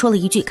勉强地说了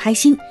一句开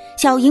心，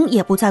小莹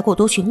也不再过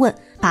多询问，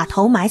把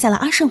头埋在了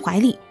阿胜怀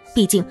里。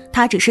毕竟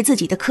他只是自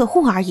己的客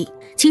户而已。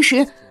其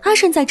实阿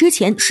胜在之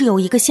前是有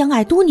一个相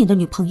爱多年的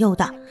女朋友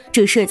的，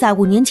只是在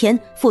5年前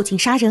父亲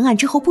杀人案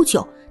之后不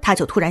久，他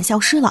就突然消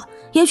失了。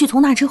也许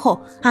从那之后，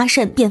阿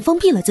胜便封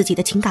闭了自己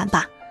的情感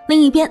吧。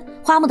另一边，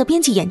花木的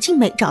编辑眼镜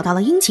妹找到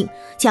了樱井，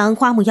将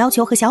花木要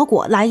求和小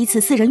果来一次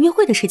私人约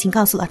会的事情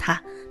告诉了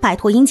他，拜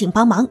托樱井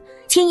帮忙。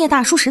千叶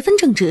大叔十分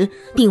正直，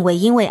并未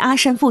因为阿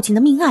胜父亲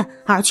的命案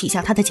而取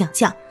消他的奖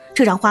项，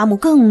这让花木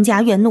更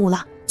加怨怒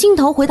了。镜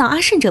头回到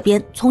阿胜这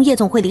边，从夜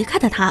总会离开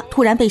的他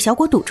突然被小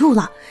果堵住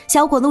了。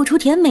小果露出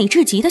甜美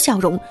至极的笑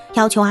容，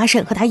要求阿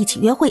胜和他一起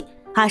约会。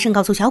阿胜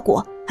告诉小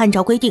果，按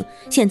照规定，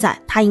现在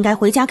他应该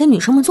回家给女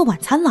生们做晚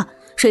餐了。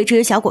谁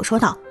知小果说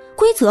道，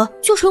规则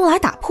就是用来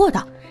打破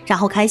的，然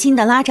后开心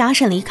地拉着阿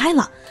胜离开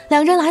了。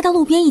两人来到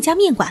路边一家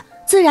面馆，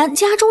自然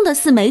家中的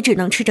四美只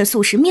能吃着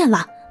速食面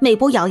了。美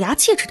波咬牙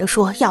切齿地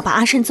说要把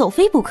阿胜揍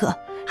飞不可。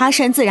阿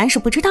胜自然是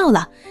不知道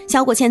了，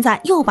小果现在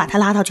又把他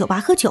拉到酒吧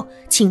喝酒，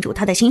庆祝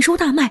他的新书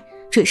大卖。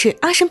只是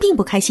阿胜并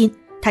不开心，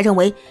他认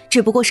为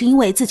只不过是因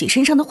为自己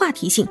身上的话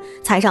题性，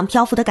才让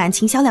漂浮的感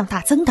情销量大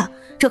增的，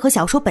这和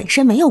小说本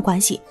身没有关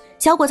系。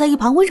小果在一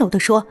旁温柔地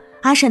说，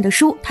阿胜的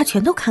书他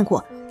全都看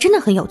过，真的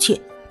很有趣。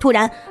突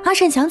然阿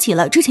胜想起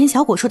了之前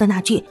小果说的那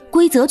句，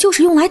规则就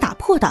是用来打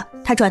破的。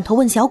他转头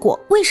问小果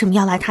为什么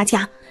要来他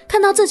家，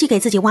看到自己给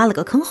自己挖了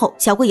个坑后，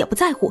小果也不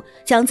在乎，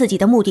将自己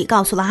的目的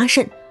告诉了阿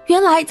胜。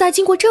原来在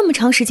经过这么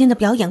长时间的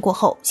表演过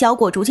后，小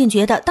果逐渐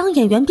觉得当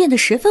演员变得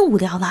十分无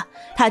聊了。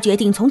他决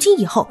定从今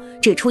以后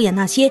只出演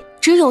那些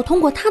只有通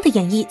过他的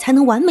演绎才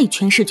能完美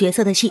诠释角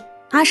色的戏。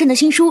阿胜的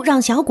新书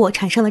让小果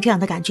产生了这样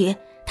的感觉，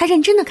他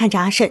认真地看着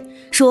阿胜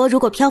说，如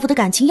果漂浮的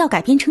感情要改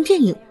编成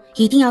电影，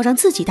一定要让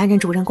自己担任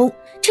主人公，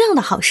这样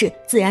的好事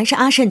自然是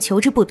阿胜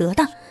求之不得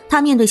的。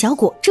他面对小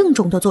果郑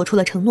重地做出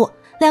了承诺，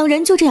两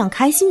人就这样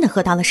开心地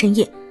喝到了深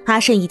夜。阿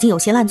胜已经有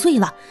些烂醉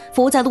了，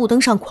伏在路灯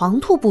上狂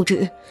吐不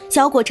止。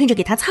小果趁着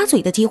给他擦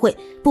嘴的机会，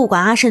不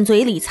管阿胜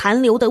嘴里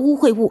残留的污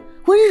秽物，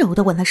温柔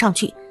地吻了上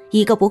去。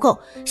一个不够，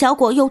小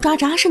果又抓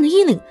着阿胜的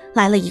衣领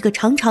来了一个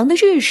长长的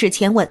日式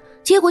前吻。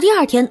结果第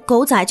二天，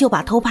狗仔就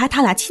把偷拍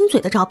他俩亲嘴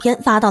的照片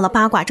发到了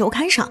八卦周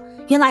刊上。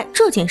原来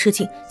这件事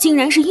情竟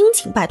然是樱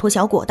井拜托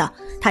小果的，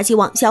他希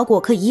望小果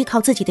可以依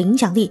靠自己的影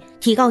响力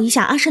提高一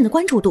下阿胜的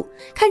关注度。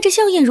看着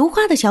笑靥如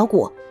花的小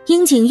果，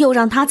樱井又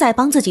让他再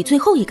帮自己最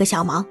后一个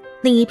小忙。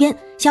另一边，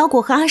小果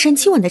和阿胜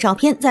亲吻的照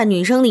片在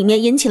女生里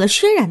面引起了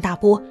轩然大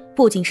波，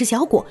不仅是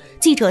小果，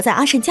记者在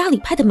阿胜家里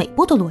拍的美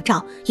波的裸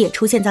照也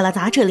出现在了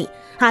杂志里。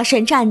阿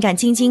胜战战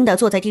兢兢地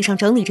坐在地上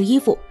整理着衣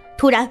服。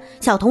突然，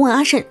小童问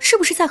阿胜是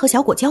不是在和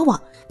小果交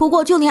往，不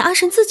过就连阿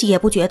胜自己也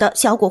不觉得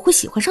小果会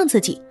喜欢上自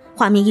己。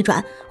画面一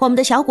转，我们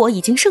的小果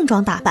已经盛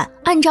装打扮，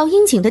按照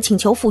樱井的请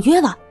求赴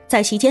约了。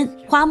在席间，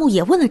花木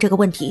也问了这个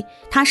问题，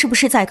他是不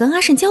是在跟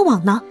阿胜交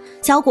往呢？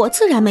小果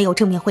自然没有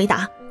正面回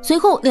答。随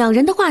后两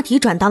人的话题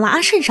转到了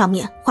阿胜上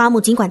面，花木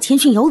尽管谦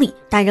逊有礼，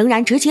但仍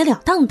然直截了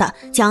当的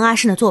将阿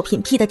胜的作品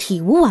批得体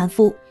无完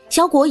肤。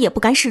小果也不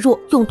甘示弱，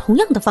用同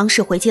样的方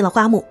式回击了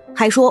花木，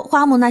还说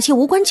花木那些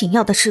无关紧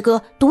要的诗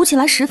歌读起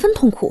来十分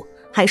痛苦，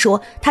还说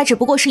他只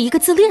不过是一个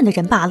自恋的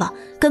人罢了，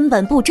根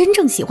本不真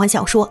正喜欢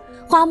小说。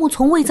花木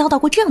从未遭到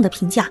过这样的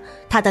评价，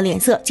他的脸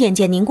色渐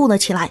渐凝固了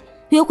起来。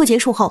约会结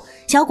束后，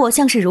小果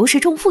像是如释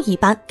重负一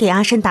般给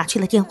阿胜打去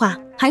了电话，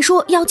还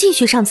说要继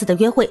续上次的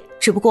约会，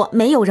只不过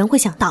没有人会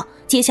想到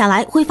接下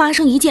来会发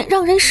生一件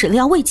让人始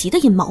料未及的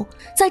阴谋。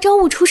在朝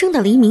雾初升的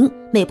黎明，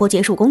美波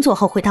结束工作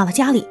后回到了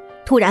家里，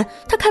突然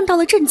他看到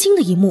了震惊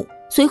的一幕。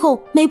随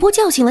后美波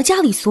叫醒了家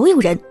里所有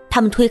人，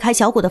他们推开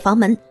小果的房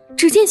门，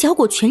只见小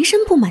果全身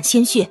布满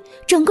鲜血，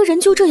整个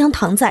人就这样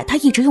躺在他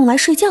一直用来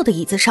睡觉的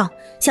椅子上，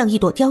像一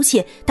朵凋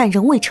谢但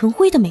仍未成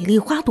灰的美丽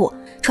花朵。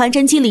传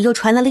真机里又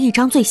传来了一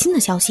张最新的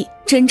消息，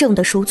真正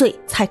的赎罪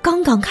才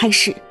刚刚开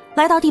始。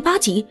来到第8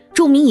集，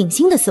著名影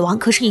星的死亡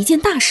可是一件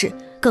大事，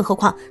更何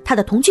况他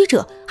的同居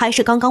者还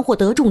是刚刚获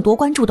得众多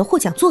关注的获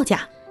奖作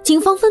家。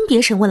警方分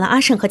别审问了阿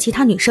胜和其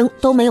他女生，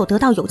都没有得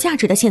到有价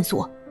值的线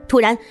索。突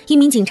然，一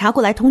名警察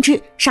过来通知，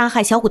杀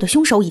害小果的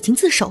凶手已经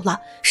自首了，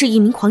是一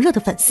名狂热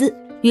的粉丝。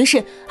于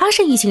是阿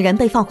胜一行人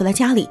被放回了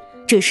家里，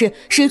只是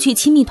失去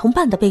亲密同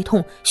伴的悲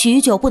痛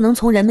许久不能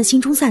从人们心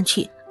中散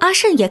去。阿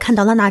胜也看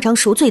到了那张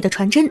赎罪的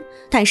传真，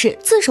但是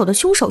自首的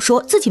凶手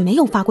说自己没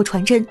有发过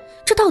传真，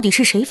这到底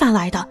是谁发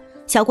来的？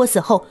小果死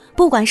后，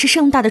不管是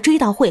盛大的追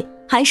悼会，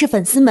还是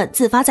粉丝们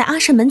自发在阿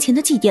胜门前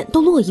的祭奠，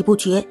都络绎不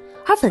绝。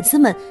而粉丝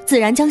们自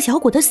然将小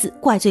果的死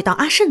怪罪到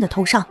阿胜的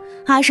头上。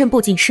阿胜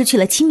不仅失去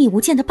了亲密无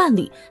间的伴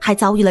侣，还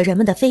遭遇了人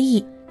们的非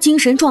议，精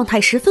神状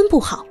态十分不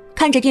好。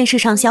看着电视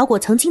上小果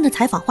曾经的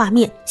采访画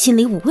面，心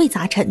里五味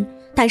杂陈。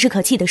但是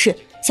可气的是，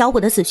小果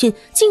的死讯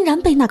竟然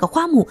被那个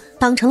花木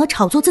当成了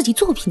炒作自己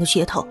作品的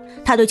噱头。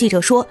他对记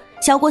者说，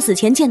小果死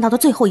前见到的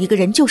最后一个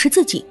人就是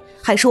自己，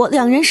还说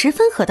两人十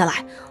分合得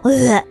来。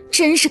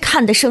真是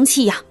看得生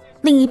气呀。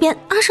另一边，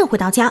阿胜回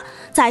到家，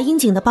在樱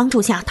井的帮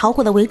助下逃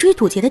过了围追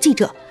堵截的记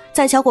者。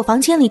在小果房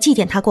间里祭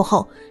奠他过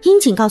后，樱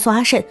井告诉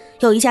阿胜，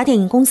有一家电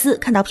影公司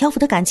看到漂浮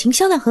的感情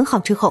销量很好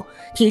之后，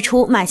提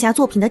出买下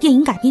作品的电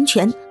影改编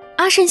权。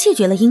阿胜谢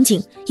绝了樱井，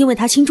因为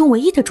他心中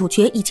唯一的主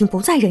角已经不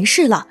在人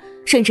世了。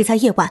甚至在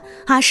夜晚，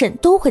阿胜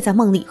都会在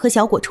梦里和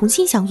小果重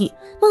新相遇。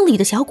梦里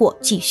的小果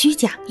既虚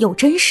假又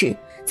真实。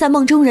在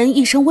梦中人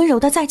一声温柔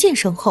的再见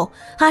声后，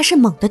阿胜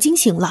猛地惊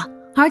醒了。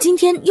而今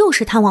天又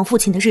是探望父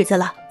亲的日子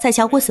了。在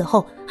小果死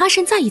后，阿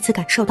胜再一次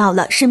感受到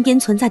了身边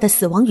存在的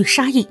死亡与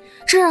杀意，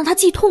这让他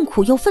既痛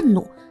苦又愤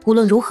怒。无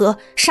论如何，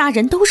杀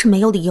人都是没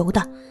有理由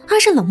的。阿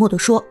胜冷漠地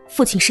说，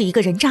父亲是一个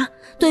人渣。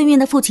对面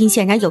的父亲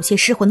显然有些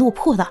失魂落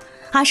魄了，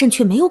阿胜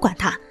却没有管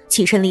他，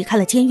起身离开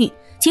了监狱。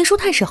结束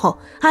探视后，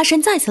阿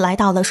胜再次来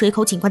到了水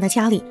口警官的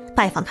家里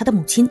拜访他的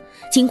母亲。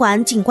尽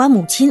管警官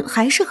母亲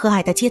还是和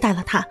蔼地接待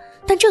了他，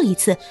但这一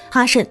次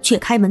阿胜却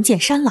开门见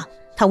山了。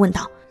他问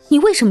道，你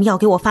为什么要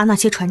给我发那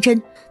些传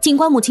真？警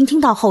官母亲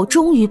听到后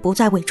终于不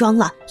再伪装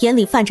了，眼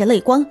里泛着泪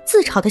光，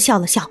自嘲地笑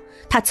了笑。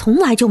他从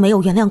来就没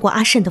有原谅过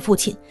阿胜的父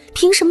亲，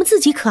凭什么自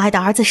己可爱的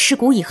儿子尸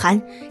骨已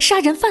寒，杀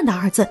人犯的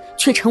儿子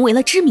却成为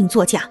了知名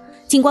作家？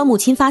警官母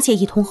亲发泄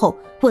一通后，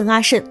问阿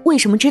胜为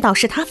什么知道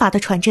是他发的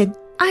传真。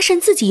阿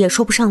胜自己也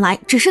说不上来，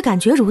只是感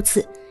觉如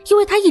此，因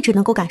为他一直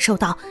能够感受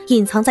到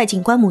隐藏在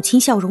警官母亲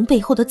笑容背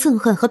后的憎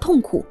恨和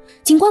痛苦。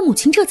警官母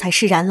亲这才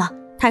释然了，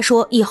他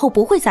说以后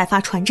不会再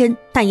发传真，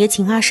但也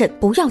请阿胜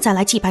不要再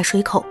来祭拜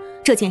水口，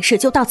这件事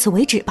就到此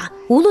为止吧，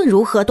无论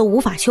如何都无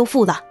法修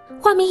复了。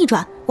画面一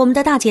转，我们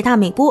的大姐大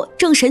美波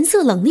正神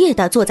色冷冽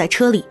地坐在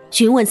车里，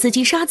询问司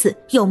机沙子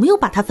有没有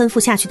把他吩咐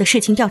下去的事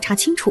情调查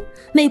清楚。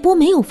美波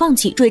没有放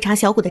弃追查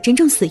小果的真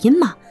正死因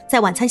吗？在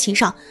晚餐席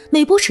上，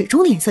美波始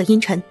终脸色阴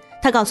沉。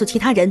他告诉其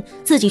他人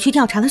自己去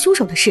调查了凶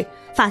手的事，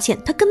发现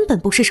他根本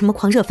不是什么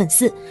狂热粉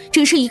丝，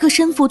只是一个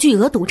身负巨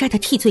额赌债的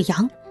替罪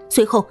羊。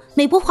随后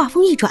美波话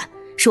锋一转，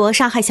说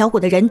杀害小果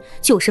的人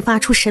就是发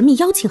出神秘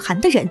邀请函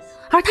的人，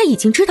而他已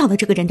经知道了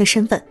这个人的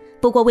身份。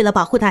不过为了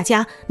保护大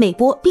家，美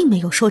波并没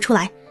有说出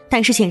来。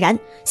但是显然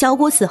小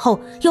果死后，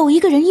有一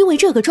个人因为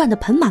这个赚得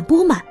盆满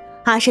钵满。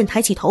阿胜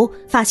抬起头，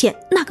发现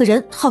那个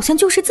人好像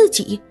就是自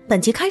己。本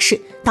集开始，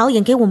导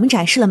演给我们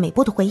展示了美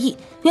波的回忆，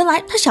原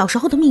来他小时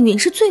候的命运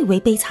是最为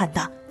悲惨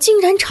的，竟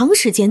然长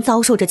时间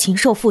遭受着禽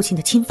兽父亲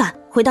的侵犯。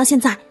回到现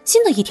在，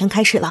新的一天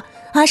开始了，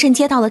阿胜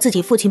接到了自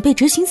己父亲被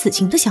执行死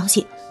刑的消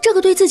息，这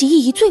个对自己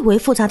意义最为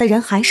复杂的人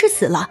还是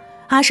死了。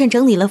阿胜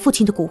整理了父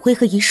亲的骨灰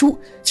和遗书，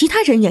其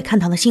他人也看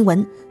到了新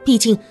闻，毕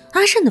竟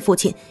阿胜的父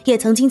亲也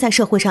曾经在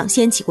社会上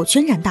掀起过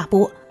轩然大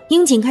波。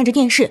樱井看着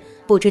电视，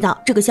不知道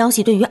这个消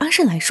息对于阿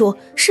胜来说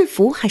是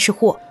福还是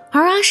祸，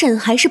而阿胜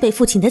还是被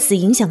父亲的死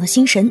影响了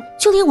心神，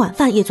就连晚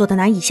饭也做得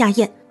难以下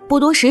咽。不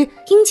多时，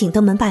樱井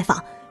登门拜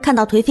访，看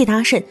到颓废的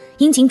阿胜，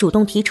樱井主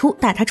动提出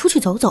带他出去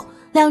走走，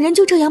两人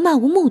就这样漫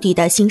无目的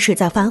地行驶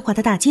在繁华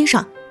的大街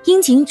上。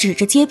樱井指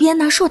着街边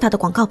那硕大的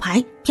广告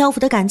牌，漂浮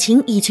的感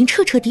情已经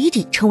彻彻底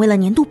底成为了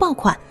年度爆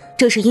款，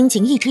这是樱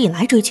井一直以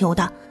来追求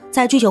的。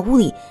在居酒屋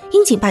里，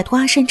樱井拜托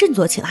阿胜振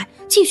作起来，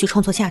继续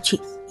创作下去。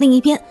另一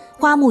边，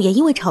花木也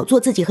因为炒作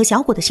自己和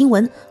小果的新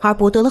闻而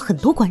博得了很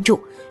多关注，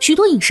许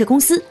多影视公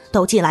司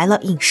都寄来了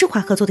影视化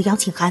合作的邀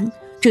请函。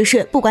只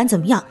是不管怎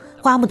么样，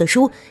花木的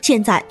书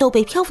现在都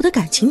被漂浮的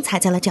感情踩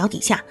在了脚底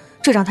下，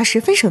这让他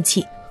十分生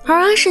气。而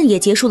阿胜也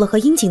结束了和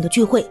樱井的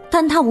聚会，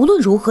但他无论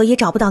如何也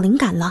找不到灵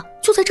感了。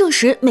就在这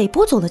时，美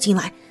波走了进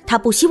来，他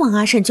不希望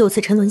阿胜就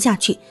此沉沦下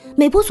去。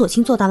美波索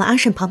性坐到了阿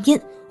胜旁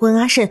边，问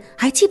阿胜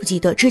还记不记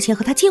得之前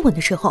和他接吻的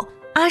时候。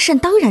阿胜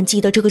当然记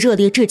得这个热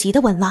烈至极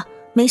的吻了，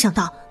没想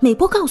到美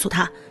波告诉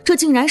他，这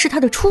竟然是他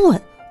的初吻。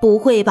不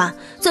会吧，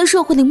在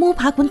社会里摸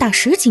爬滚打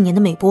10几年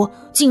的美波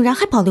竟然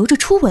还保留着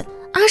初吻。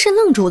阿胜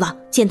愣住了，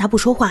见他不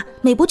说话，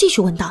美波继续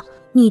问道，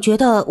你觉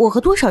得我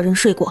和多少人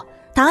睡过？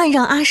答案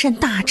让阿胜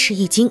大吃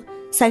一惊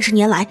，30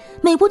年来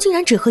美波竟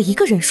然只和一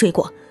个人睡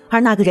过，而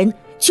那个人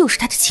就是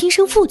他的亲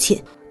生父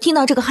亲。听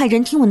到这个骇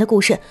人听闻的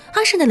故事，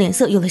阿胜的脸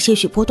色有了些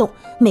许波动。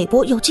美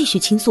波又继续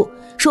倾诉，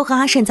说和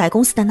阿胜在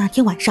公司的那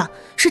天晚上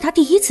是他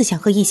第一次想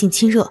和异性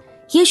亲热，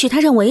也许他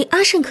认为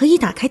阿胜可以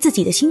打开自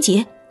己的心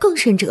结，更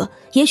甚者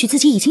也许自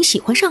己已经喜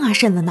欢上阿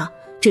胜了呢。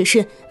只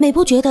是美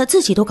波觉得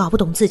自己都搞不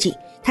懂自己，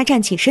他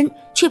站起身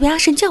却被阿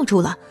胜叫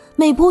住了。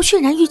美波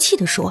渲然欲泣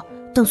地说，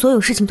等所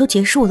有事情都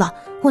结束了，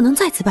我能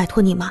再次拜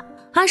托你吗？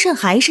阿胜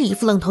还是一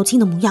副愣头青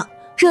的模样，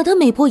惹得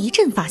美波一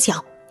阵发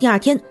笑。第二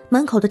天，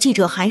门口的记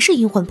者还是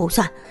阴魂不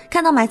散，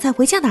看到买菜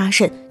回家的阿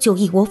胜就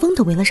一窝蜂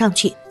地围了上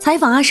去，采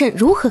访阿胜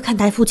如何看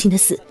待父亲的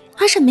死。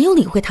阿胜没有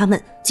理会他们，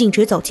径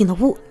直走进了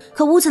屋，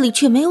可屋子里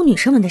却没有女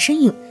生们的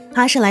身影。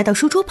阿胜来到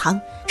书桌旁，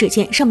只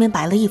见上面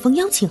摆了一封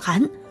邀请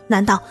函，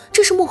难道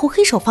这是幕后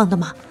黑手放的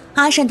吗？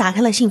阿胜打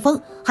开了信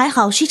封，还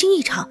好虚惊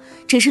一场，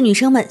只是女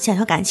生们想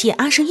要感谢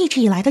阿胜一直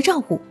以来的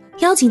照顾，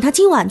邀请他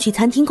今晚去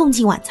餐厅共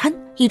进晚餐。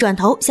一转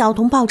头，小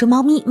童抱着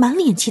猫咪，满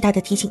脸期待地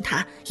提醒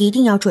他一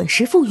定要准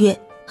时赴约。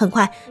很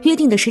快，约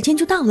定的时间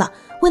就到了。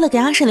为了给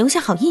阿胜留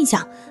下好印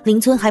象，林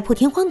村还破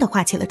天荒地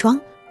化起了妆。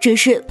只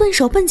是笨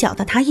手笨脚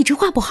的他一直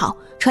画不好，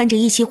穿着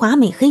一袭华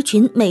美黑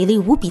裙，美丽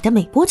无比的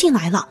美波进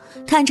来了。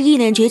看着一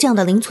脸倔强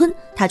的林村，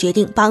他决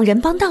定帮人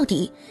帮到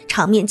底，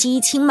场面激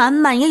情满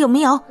满呀，有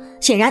没有？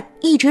显然，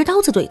一直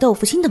刀子怼豆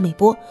腐心的美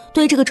波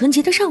对这个纯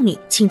洁的少女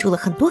倾注了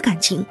很多感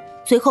情。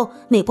随后，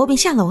美波便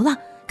下楼了。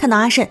看到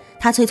阿胜，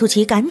他催促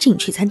其赶紧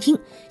去餐厅。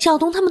小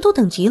东他们都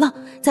等急了，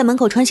在门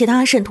口穿鞋的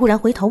阿胜突然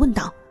回头问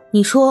道：“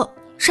你说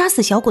杀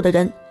死小果的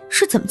人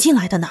是怎么进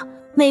来的呢？”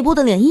美波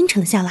的脸阴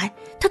沉了下来，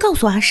他告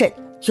诉阿胜，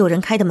有人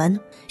开的门。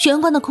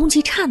玄关的空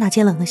气刹那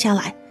间冷了下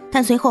来，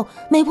但随后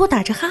美波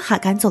打着哈哈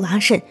赶走了阿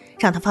胜，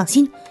让他放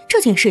心，这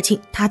件事情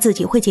他自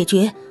己会解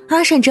决。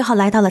阿胜只好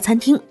来到了餐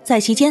厅，在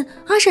席间，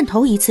阿胜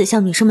头一次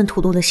向女生们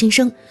吐露了心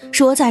声，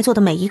说在座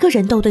的每一个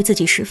人都对自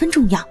己十分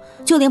重要，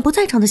就连不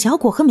在场的小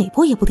果和美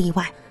波也不例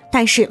外。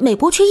但是美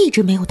波却一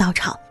直没有到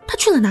场，他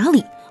去了哪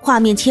里？画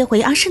面切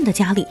回阿胜的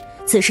家里，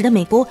此时的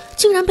美波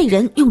竟然被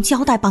人用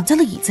胶带绑在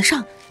了椅子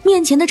上，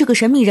面前的这个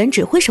神秘人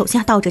指挥手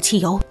下倒着汽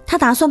油，他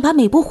打算把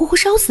美波活活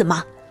烧死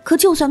吗？可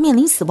就算面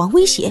临死亡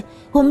威胁，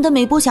我们的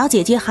美波小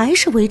姐姐还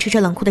是维持着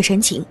冷酷的神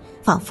情，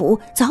仿佛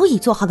早已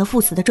做好了赴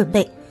死的准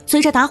备。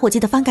随着打火机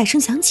的翻盖声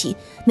响起，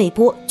美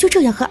波就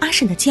这样和阿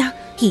胜的家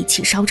一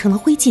起烧成了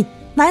灰烬。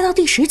来到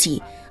第10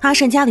集，阿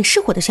胜家里失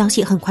火的消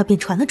息很快便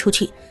传了出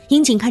去，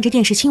樱井看着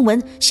电视新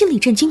闻，心里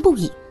震惊不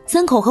已。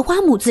森口和花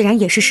木自然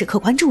也是时刻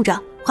关注着。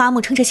花木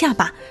撑着下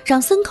巴，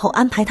让森口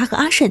安排他和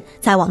阿胜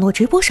在网络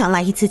直播上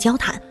来一次交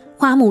谈。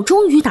花木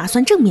终于打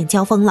算正面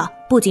交锋了。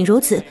不仅如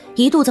此，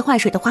一肚子坏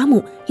水的花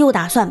木又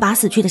打算把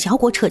死去的小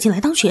果扯进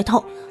来当噱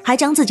头，还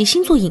将自己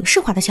新作影视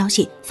化的消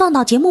息放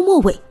到节目末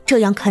尾，这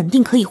样肯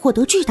定可以获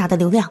得巨大的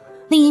流量。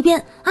另一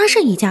边，阿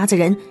胜一家子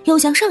人又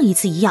像上一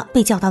次一样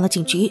被叫到了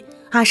警局。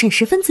阿胜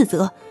十分自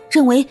责，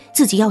认为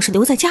自己要是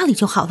留在家里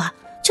就好了。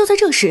就在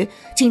这时，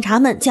警察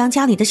们将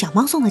家里的小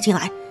猫送了进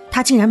来，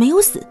他竟然没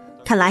有死。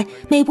看来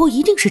美波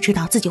一定是知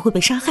道自己会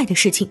被杀害的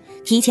事情，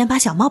提前把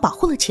小猫保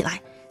护了起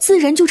来。4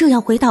人就这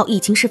样回到已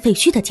经是废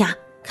墟的家，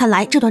看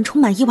来这段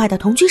充满意外的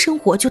同居生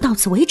活就到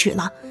此为止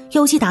了。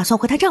优希打算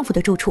回她丈夫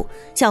的住处，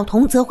小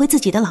童则回自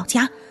己的老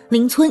家，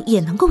邻村也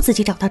能够自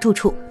己找到住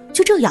处。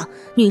就这样，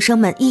女生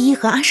们一一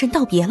和阿胜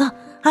道别了。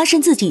阿胜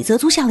自己则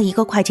租下了一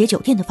个快捷酒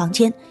店的房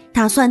间，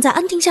打算在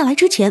安定下来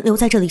之前留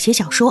在这里写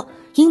小说。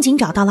樱井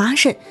找到了阿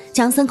胜，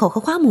将森口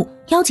和花木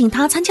邀请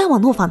他参加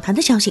网络访谈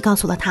的消息告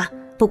诉了他，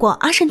不过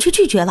阿胜却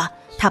拒绝了，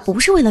他不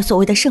是为了所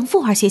谓的胜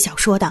负而写小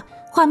说的。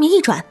画面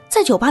一转，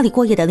在酒吧里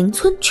过夜的邻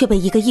村却被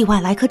一个意外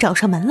来客找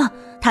上门了，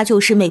他就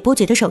是美波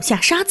姐的手下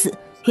沙子。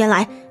原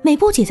来美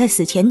波姐在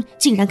死前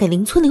竟然给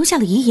邻村留下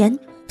了遗言，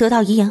得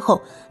到遗言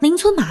后，邻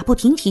村马不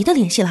停蹄地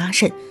联系了阿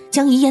胜，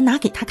将遗言拿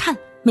给他看。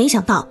没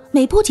想到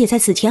美波姐在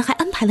死前还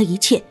安排了一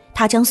切，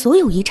她将所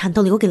有遗产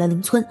都留给了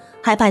邻村，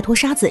还拜托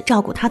沙子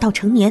照顾她到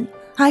成年。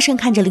阿胜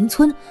看着邻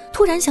村，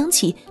突然想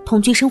起同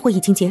居生活已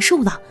经结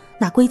束了，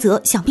那规则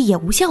想必也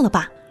无效了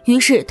吧。于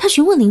是他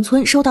询问邻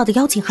村收到的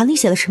邀请函里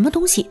写了什么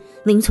东西。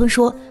邻村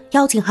说，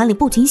邀请函里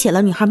不仅写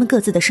了女孩们各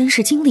自的身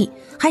世经历，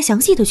还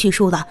详细的叙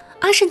述了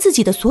阿胜自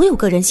己的所有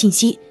个人信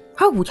息，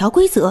而5条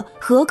规则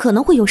和可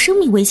能会有生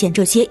命危险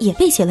这些也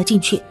被写了进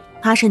去。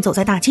阿胜走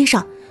在大街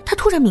上，他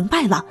突然明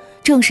白了，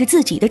正是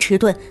自己的迟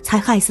钝才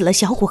害死了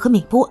小果和美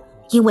波，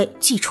因为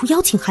寄出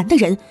邀请函的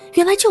人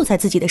原来就在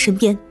自己的身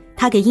边。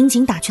他给樱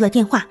井打去了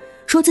电话，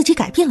说自己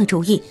改变了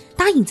主意，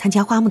答应参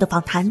加花木的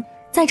访谈。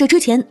在这之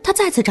前，他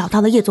再次找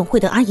到了夜总会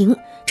的阿莹，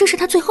这是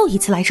他最后一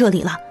次来这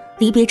里了。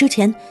离别之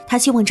前，他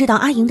希望知道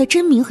阿莹的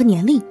真名和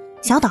年龄，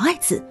小岛爱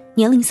子，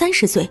年龄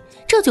30岁，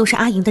这就是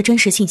阿莹的真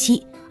实信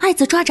息。爱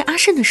子抓着阿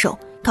胜的手，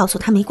告诉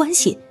他没关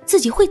系，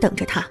自己会等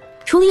着他。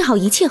处理好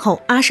一切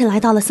后，阿胜来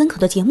到了森口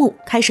的节目，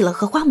开始了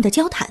和花木的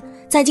交谈。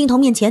在镜头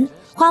面前，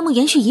花木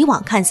延续以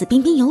往看似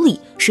彬彬有礼，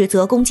实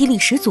则攻击力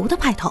十足的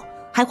派头，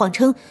还谎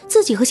称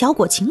自己和小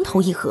果情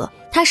投意合，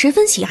他十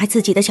分喜爱自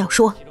己的小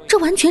说，这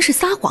完全是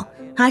撒谎。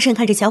阿胜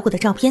看着小果的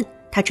照片，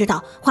他知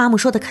道花木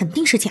说的肯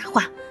定是假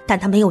话，但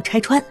他没有拆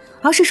穿，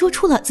而是说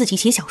出了自己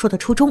写小说的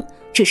初衷，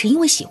只是因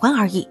为喜欢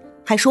而已，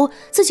还说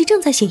自己正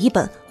在写一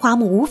本花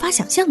木无法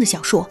想象的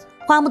小说。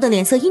花木的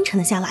脸色阴沉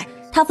了下来，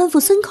他吩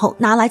咐森口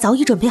拿来早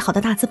已准备好的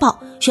大字报，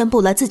宣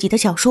布了自己的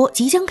小说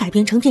即将改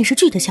编成电视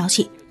剧的消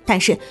息。但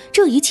是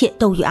这一切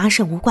都与阿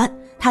胜无关，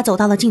他走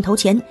到了镜头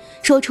前，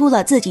说出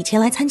了自己前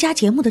来参加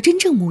节目的真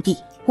正目的。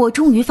我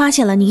终于发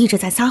现了你一直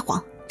在撒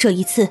谎，这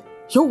一次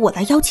由我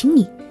来邀请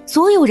你。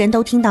所有人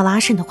都听到了阿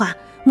胜的话，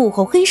幕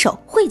后黑手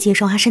会接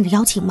受阿胜的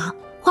邀请吗？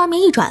画面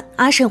一转，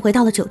阿胜回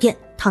到了酒店，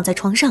躺在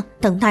床上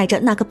等待着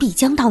那个必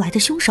将到来的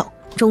凶手。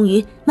终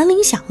于门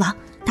铃响了，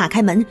打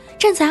开门，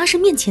站在阿胜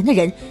面前的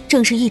人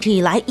正是一直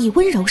以来以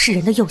温柔示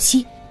人的佑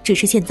希，只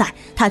是现在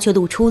他却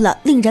露出了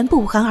令人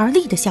不寒而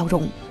栗的笑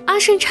容。阿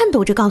胜颤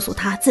抖着告诉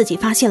他，自己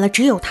发现了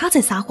只有他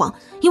在撒谎，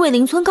因为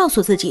邻村告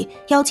诉自己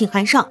邀请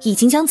函上已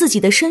经将自己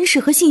的身世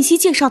和信息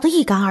介绍得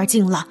一干二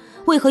净了，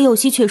为何佑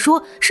希却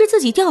说是自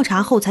己调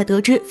查后才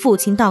得知父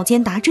亲道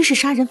间达之是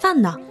杀人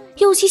犯呢？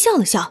佑希笑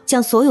了笑，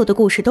将所有的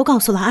故事都告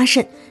诉了阿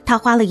胜。他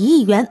花了1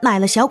亿元买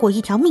了小果1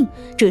条命，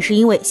只是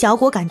因为小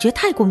果感觉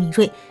太过敏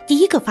锐，第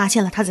一个发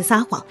现了他在撒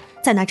谎。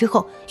在那之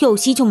后，佑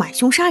希就买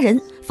凶杀人，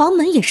房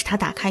门也是他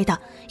打开的。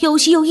佑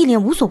希又一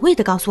脸无所谓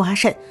地告诉阿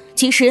胜，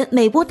其实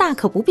美波大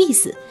可不必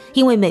死，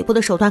因为美波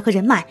的手段和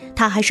人脉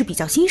他还是比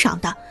较欣赏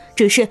的，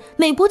只是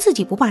美波自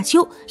己不罢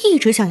休，一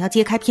直想要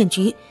揭开骗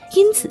局，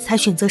因此才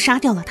选择杀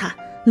掉了他。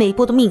美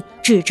波的命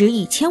只值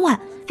1000万，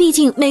毕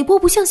竟美波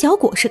不像小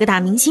果是个大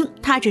明星，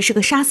他只是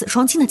个杀死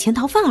双亲的潜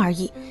逃犯而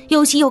已。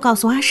佑希又告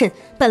诉阿胜，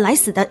本来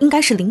死的应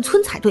该是林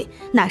村才对，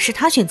那是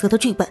他选择的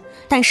剧本，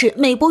但是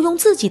美波用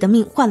自己的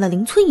命换了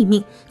林村一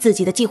命，自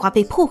己的计划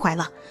被破坏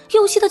了。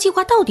佑希的计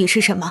划到底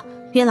是什么？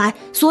原来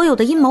所有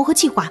的阴谋和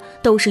计划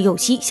都是佑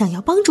希想要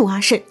帮助阿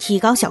胜提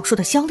高小说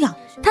的销量，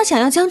他想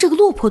要将这个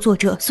落魄作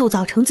者塑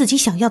造成自己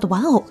想要的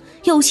玩偶。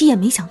佑希也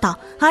没想到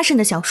阿胜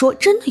的小说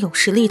真的有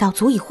实力到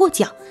足以获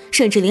奖，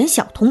甚至连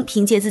小童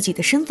凭借自己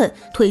的身份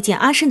推荐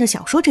阿胜的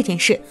小说这件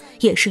事，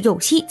也是佑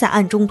希在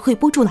暗中推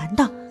波助澜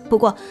的。不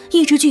过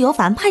一直具有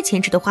反派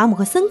潜质的花木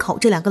和森口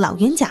这两个老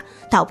冤家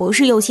倒不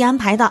是佑希安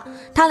排的，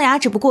他俩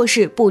只不过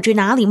是不知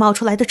哪里冒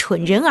出来的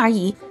蠢人而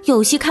已，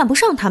佑希看不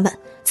上他们。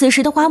此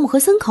时的花木和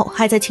森口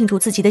还在庆祝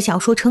自己的小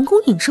说成功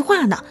影视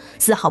化呢，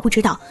丝毫不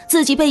知道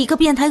自己被一个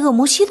变态恶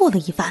魔奚落了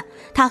一番。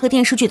他和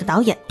电视剧的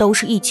导演都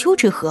是一丘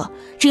之貉，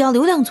只要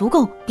流量足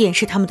够便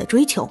是他们的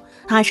追求。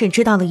阿胜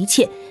知道了一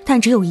切，但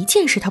只有一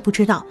件事他不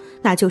知道，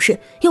那就是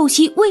佑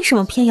希为什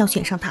么偏要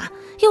选上他。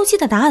佑希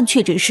的答案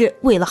却只是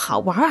为了好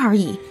玩而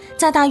已。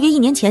在大约1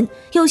年前，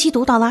佑希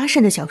读到了阿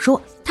胜的小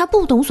说，他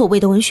不懂所谓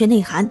的文学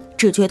内涵，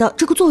只觉得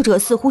这个作者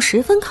似乎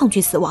十分抗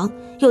拒死亡。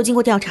又经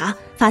过调查，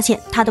发现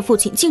他的父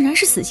亲竟然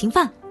是死刑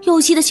犯。佑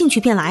希的兴趣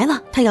便来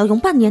了，他要用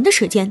半年的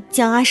时间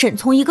将阿胜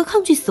从一个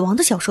抗拒死亡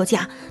的小说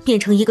家变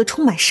成一个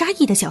充满杀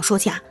意的小说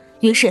家，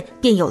于是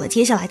便有了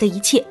接下来的一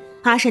切。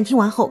阿胜听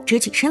完后直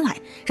起身来，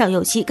让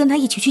佑希跟他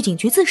一起去警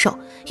局自首。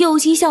佑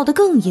希笑得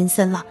更阴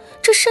森了，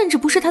这甚至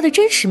不是他的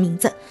真实名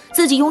字，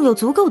自己拥有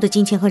足够的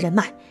金钱和人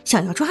脉，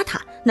想要抓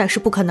他那是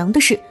不可能的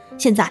事。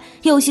现在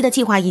佑希的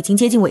计划已经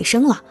接近尾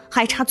声了，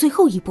还差最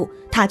后一步，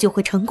他就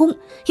会成功。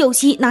佑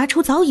希拿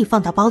出早已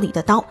放到包里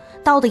的刀，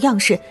刀的样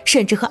式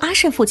甚至和阿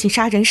胜父亲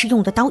杀人时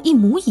用的刀一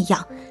模一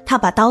样。他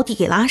把刀递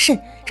给了阿胜，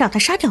让他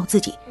杀掉自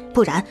己，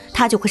不然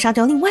他就会杀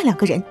掉另外2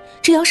个人。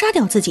只要杀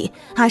掉自己，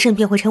阿胜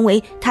便会成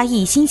为他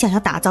一心想要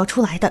打造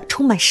出来的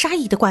充满杀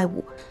意的怪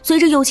物。随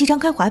着佑希张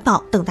开怀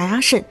抱等待阿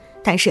胜，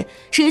但是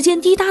时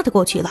间滴答的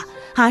过去了，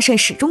阿胜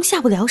始终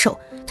下不了手。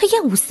他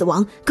厌恶死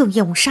亡，更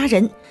厌恶杀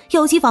人。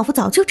佑希仿佛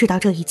早就知道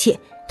这一切，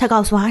他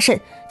告诉阿胜，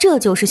这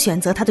就是选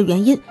择他的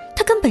原因，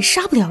他根本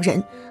杀不了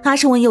人。阿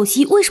胜问佑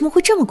希为什么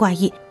会这么怪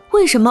异，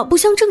为什么不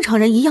像正常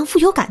人一样富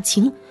有感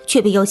情，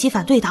却被佑希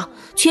反对道，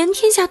全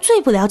天下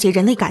最不了解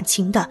人类感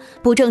情的，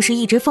不正是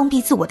一直封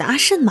闭自我的阿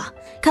胜吗？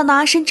看到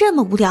阿胜这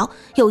么无聊，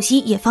佑希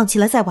也放弃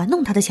了再玩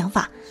弄他的想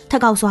法。他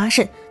告诉阿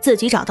胜，自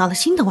己找到了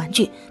新的玩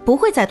具，不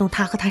会再动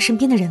他和他身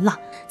边的人了。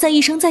在一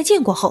声再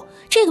见过后，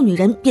这个女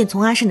人便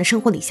从阿胜的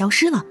生活里消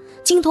失了。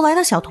镜头来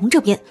到小童这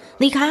边，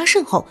离开阿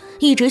胜后，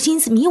一直心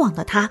思迷惘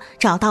的他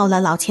找到了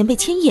老前辈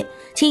千叶。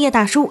千叶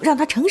大叔让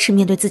他诚实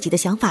面对自己的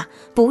想法，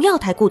不要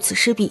太顾此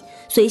失彼，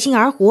随心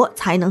而活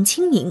才能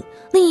清明。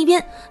另一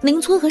边，林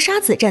村和沙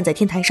子站在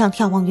天台上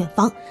眺望远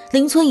方。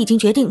林村已经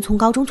决定从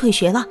高中退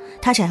学了，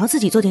他想要自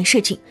己做点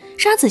事情。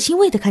沙子欣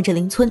慰地看着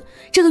林村，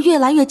这个越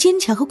来越坚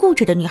强和固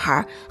执的女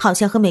孩，好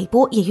像和美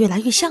波也越来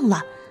越像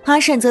了。阿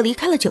胜则离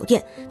开了酒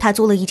店，他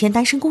租了一间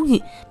单身公寓，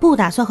不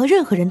打算和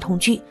任何人同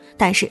居。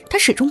但是他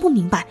始终不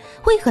明白，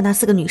为何那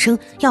4个女生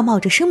要冒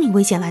着生命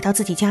危险来到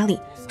自己家里。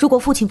如果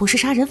父亲不是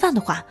杀人犯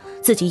的话，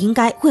自己应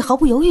该会毫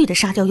不犹豫地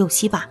杀掉佑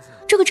希吧。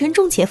这个沉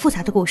重且复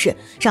杂的故事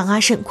让阿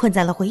胜困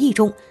在了回忆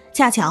中。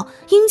恰巧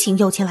樱井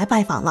又前来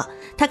拜访了，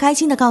他开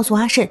心地告诉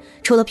阿胜，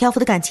除了漂浮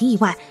的感情以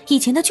外，以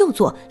前的旧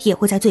作也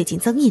会在最近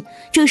增印，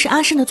这是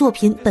阿胜的作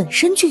品本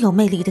身具有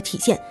魅力的体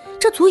现，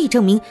这足以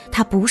证明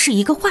他不是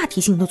一个话题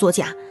性的作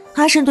家。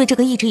阿胜对这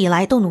个一直以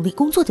来都努力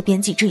工作的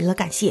编辑致以了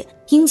感谢，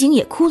樱井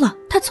也哭了，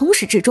他从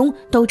始至终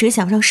都只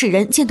想让世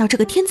人见到这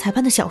个天才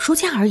般的小说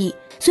家而已。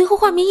随后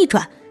画面一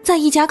转，在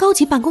一家高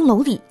级办公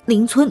楼里，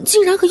林村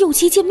竟然和佑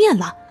希见面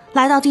了。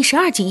来到第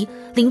12集，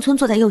林村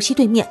坐在佑希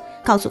对面，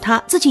告诉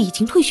他自己已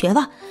经退学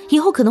了，以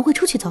后可能会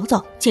出去走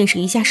走，见识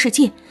一下世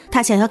界。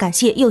他想要感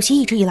谢佑希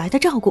一直以来的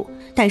照顾，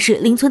但是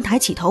林村抬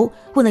起头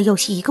问了佑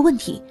希一个问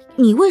题：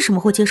你为什么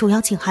会接受邀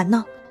请函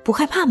呢？不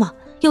害怕吗？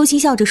佑希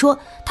笑着说，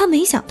他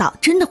没想到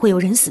真的会有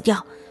人死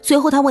掉。随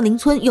后他问林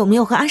村有没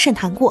有和阿胜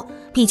谈过，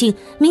毕竟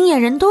明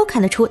眼人都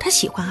看得出他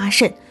喜欢阿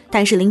胜，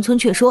但是林村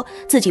却说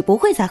自己不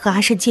会再和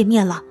阿胜见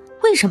面了。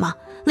为什么？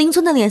林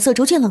村的脸色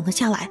逐渐冷了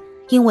下来，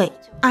因为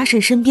阿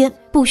胜身边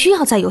不需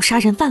要再有杀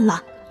人犯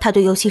了。他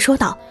对佑希说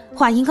道。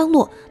话音刚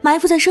落，埋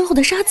伏在身后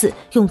的沙子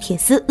用铁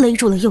丝勒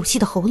住了佑希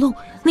的喉咙。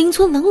林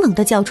村冷冷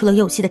地叫出了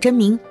佑希的真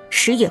名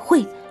石野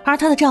惠，而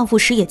她的丈夫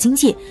石野经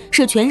介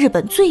是全日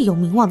本最有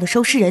名望的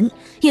收尸人，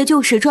也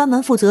就是专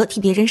门负责替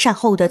别人善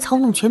后的操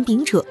弄权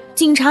柄者。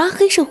警察、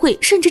黑社会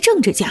甚至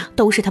政治家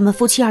都是他们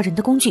夫妻2人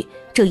的工具，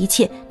这一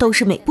切都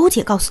是美波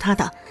姐告诉他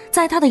的。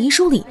在他的遗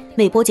书里，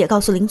美波姐告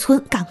诉林村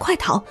赶快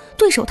逃，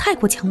对手太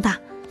过强大。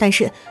但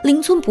是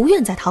林村不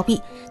愿再逃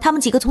避，他们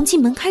几个从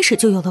进门开始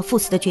就有了赴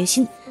死的决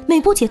心。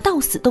美波姐到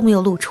死都没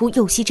有露出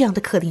佑希这样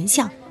的可怜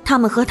相，他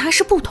们和他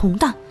是不同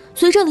的。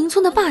随着林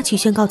村的霸气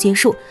宣告结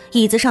束，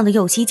椅子上的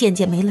佑希渐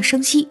渐没了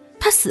声息。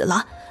他死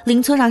了，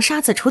邻村让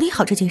沙子处理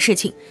好这件事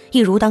情，一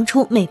如当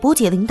初美波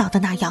姐领导的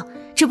那样。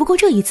只不过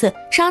这一次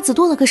沙子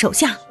多了个手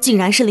下，竟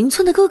然是邻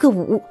村的哥哥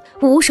武。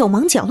武手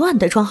忙脚乱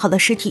地装好了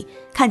尸体，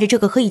看着这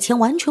个和以前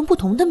完全不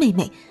同的妹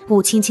妹，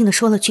武轻轻地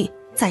说了句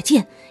再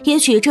见。也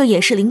许这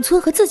也是邻村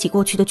和自己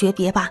过去的诀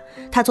别吧。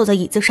他坐在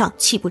椅子上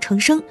泣不成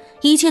声，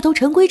一切都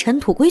尘归尘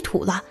土归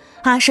土了。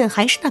阿胜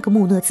还是那个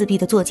木讷自闭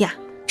的作家，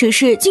只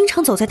是经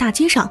常走在大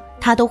街上，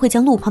他都会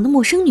将路旁的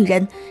陌生女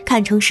人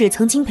看成是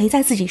曾经陪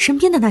在自己身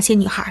边的那些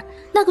女孩。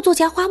那个作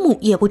家花木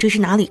也不知是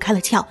哪里开了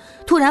窍，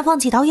突然放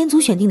弃导演组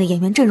选定的演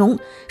员阵容，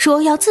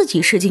说要自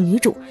己试镜女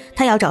主。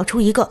他要找出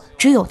一个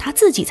只有他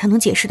自己才能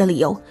解释的理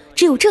由，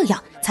只有这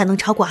样才能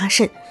超过阿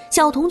胜。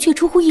小童却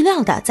出乎意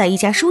料的在一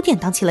家书店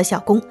当起了小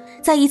工。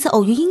在一次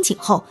偶遇樱井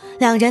后，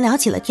两人聊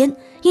起了天。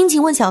樱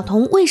井问小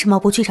童为什么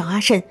不去找阿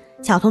胜，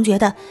小童觉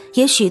得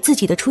也许自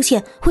己的出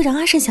现会让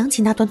阿胜想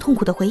起那段痛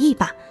苦的回忆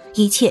吧。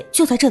一切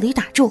就在这里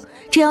打住，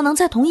只要能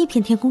在同一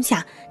片天空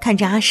下看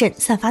着阿胜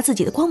散发自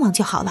己的光芒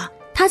就好了。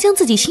他将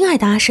自己心爱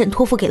的阿胜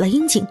托付给了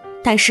樱井，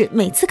但是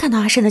每次看到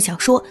阿胜的小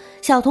说，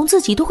小童自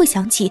己都会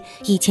想起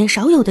以前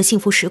少有的幸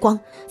福时光，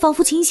仿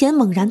佛琴弦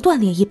猛然断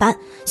裂一般，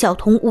小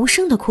童无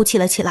声地哭泣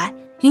了起来。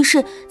于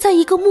是在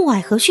一个暮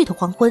霭和煦的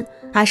黄昏，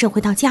阿胜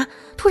回到家，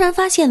突然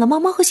发现了猫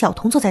猫和小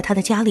童坐在他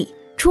的家里。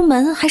出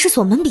门还是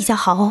锁门比较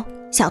好哦，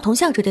小童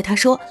笑着对他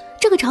说。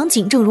这个场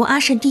景正如阿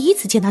胜第一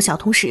次见到小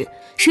童时，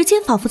时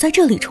间仿佛在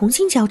这里重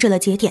新交织了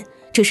节点。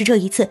只是这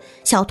一次，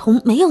小童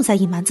没有再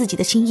隐瞒自己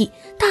的心意，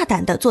大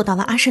胆地坐到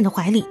了阿胜的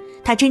怀里。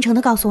他真诚地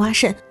告诉阿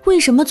胜，为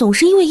什么总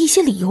是因为一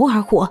些理由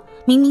而活。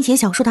明明写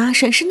小说的阿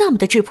胜是那么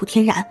的质朴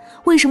天然，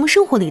为什么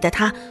生活里的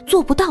他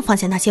做不到放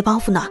下那些包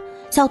袱呢？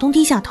小童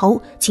低下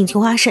头，请求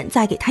阿胜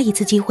再给他一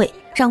次机会，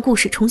让故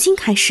事重新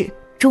开始。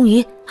终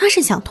于，阿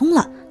胜想通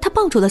了，他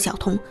抱住了小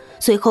童，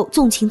随后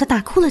纵情地大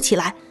哭了起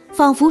来，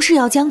仿佛是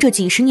要将这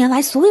几十年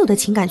来所有的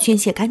情感宣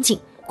泄干净。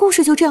故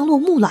事就这样落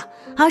幕了。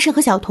阿胜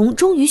和小童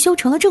终于修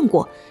成了正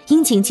果，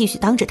樱井继续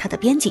当着他的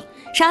编辑，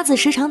沙子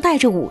时常带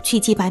着武去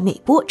祭拜美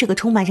波这个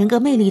充满人格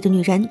魅力的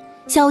女人，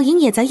小莹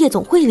也在夜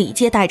总会里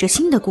接待着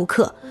新的顾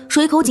客。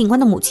水口警官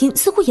的母亲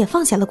似乎也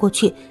放下了过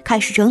去，开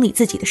始整理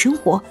自己的生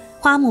活。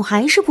花木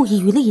还是不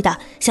遗余力的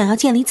想要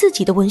建立自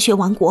己的文学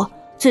王国。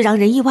最让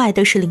人意外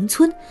的是邻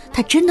村，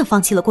他真的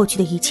放弃了过去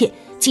的一切，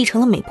继承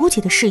了美波姐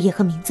的事业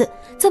和名字，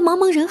在茫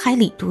茫人海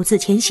里独自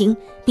前行，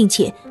并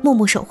且默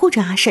默守护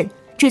着阿胜。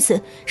至此，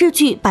日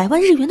剧《百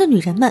万日元的女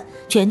人们》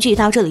全剧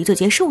到这里就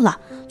结束了。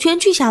全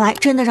剧下来，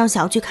真的让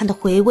小剧看得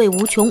回味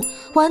无穷，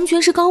完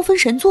全是高分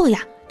神作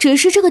呀！只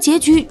是这个结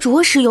局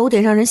着实有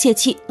点让人泄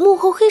气，幕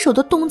后黑手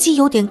的动机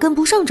有点跟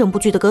不上整部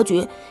剧的格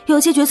局，有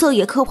些角色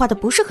也刻画的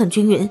不是很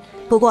均匀。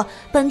不过，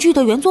本剧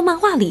的原作漫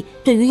画里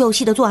对于游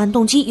戏的作案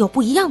动机有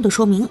不一样的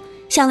说明，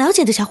想了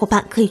解的小伙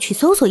伴可以去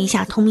搜索一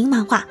下同名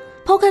漫画。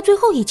抛开最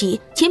后一集，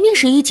前面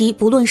11集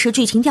不论是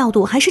剧情调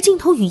度还是镜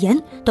头语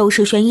言，都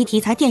是悬疑题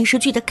材电视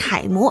剧的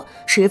楷模，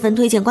十分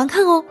推荐观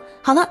看哦。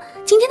好了，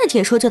今天的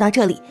解说就到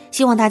这里，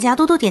希望大家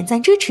多多点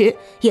赞支持，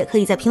也可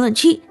以在评论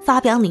区发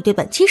表你对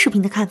本期视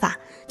频的看法。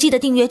记得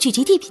订阅剧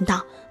集地频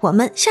道，我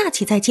们下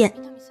期再见。